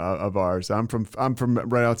friend of ours. I'm from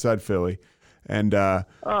right outside Philly, and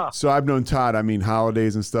so I've known Todd. I mean,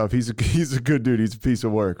 holidays and stuff. He's a good dude. He's a piece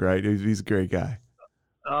of work, right? He's a great guy.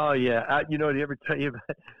 Oh yeah. Did he ever tell you?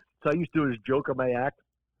 So I used to do this joke on my act.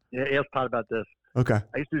 Yeah, ask Todd about this. Okay.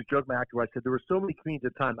 I used to do this joke on my act where I said there were so many comedians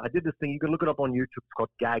at the time. I did this thing. You can look it up on YouTube. It's called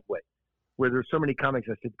Gagway, where there's so many comics.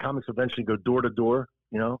 I said comics eventually go door to door.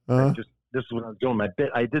 You know, this is what I was doing. My bit.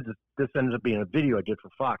 I did this. This ended up being a video I did for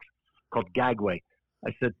Fox called Gagway.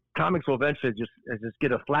 I said comics will eventually just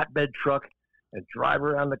get a flatbed truck and drive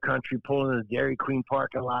around the country, pulling in the Dairy Queen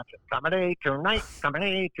parking lot. Comedy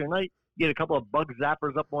tonight. Get a couple of bug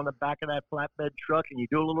zappers up on the back of that flatbed truck, and you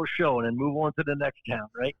do a little show, and then move on to the next town,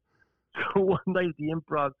 right? So one night at the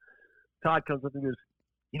Improv, Todd comes up and goes,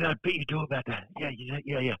 "You know, I bet you do about that."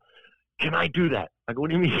 Yeah. Can I do that? I go, "What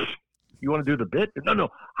do you mean? You want to do the bit?" No.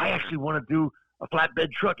 I actually want to do a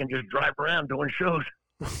flatbed truck and just drive around doing shows.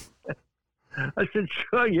 I said,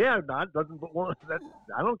 "Sure, yeah, I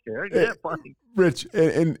don't care. Yeah, fine." Rich,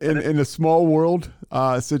 in a small world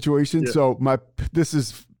situation. Yeah. So this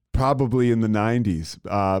is probably in the 90s,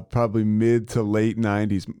 probably mid to late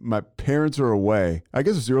 90s. My parents are away. I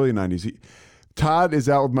guess it's early 90s. Todd is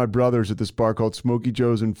out with my brothers at this bar called Smokey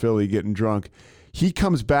Joe's in Philly getting drunk. He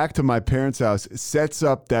comes back to my parents' house, sets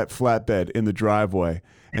up that flatbed in the driveway,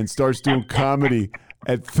 and starts doing comedy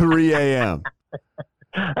at 3 a.m.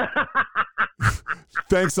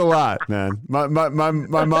 Thanks a lot, man. My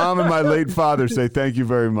mom and my late father say thank you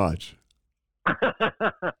very much.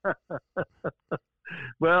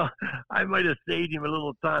 Well, I might have saved him a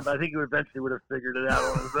little time, but I think he eventually would have figured it out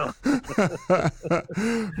on his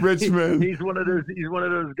own. Richmond, he's one of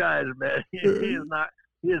those guys, man. He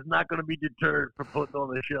is not going to be deterred from putting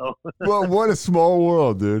on the show. Well, what a small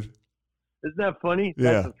world, dude. Isn't that funny?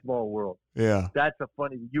 Yeah. That's a small world. Yeah. That's a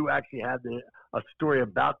funny. You actually had a story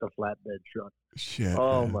about the flatbed truck. Shit.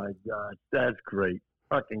 Oh man. My God, that's great.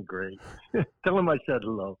 Fucking great. Tell him I said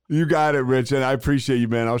hello. You got it, Rich, and I appreciate you,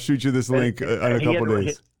 man. I'll shoot you this link in a couple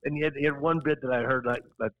days. And he had one bit that I heard like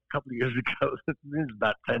a couple of years ago. This is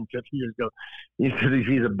about 10, 15 years ago. He said he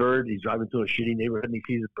sees a bird. He's driving through a shitty neighborhood, and he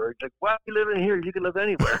sees a bird. He's like, "Why are you living here? You can live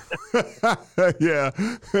anywhere." Yeah,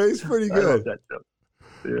 he's pretty good. I love that joke.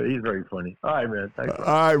 Yeah, he's very funny. All right, man. Thanks. All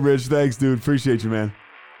right, Rich. Thanks, dude. Appreciate you, man.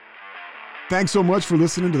 Thanks so much for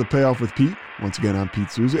listening to The Payoff with Pete. Once again, I'm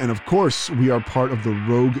Pete Souza. And of course, we are part of the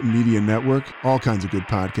Rogue Media Network. All kinds of good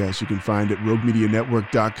podcasts you can find at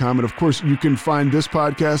roguemedianetwork.com. And of course, you can find this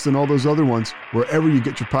podcast and all those other ones wherever you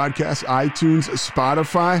get your podcasts, iTunes,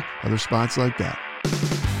 Spotify, other spots like that.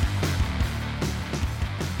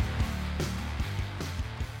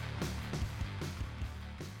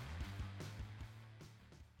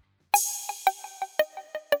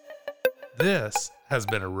 This has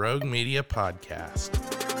been a Rogue Media podcast.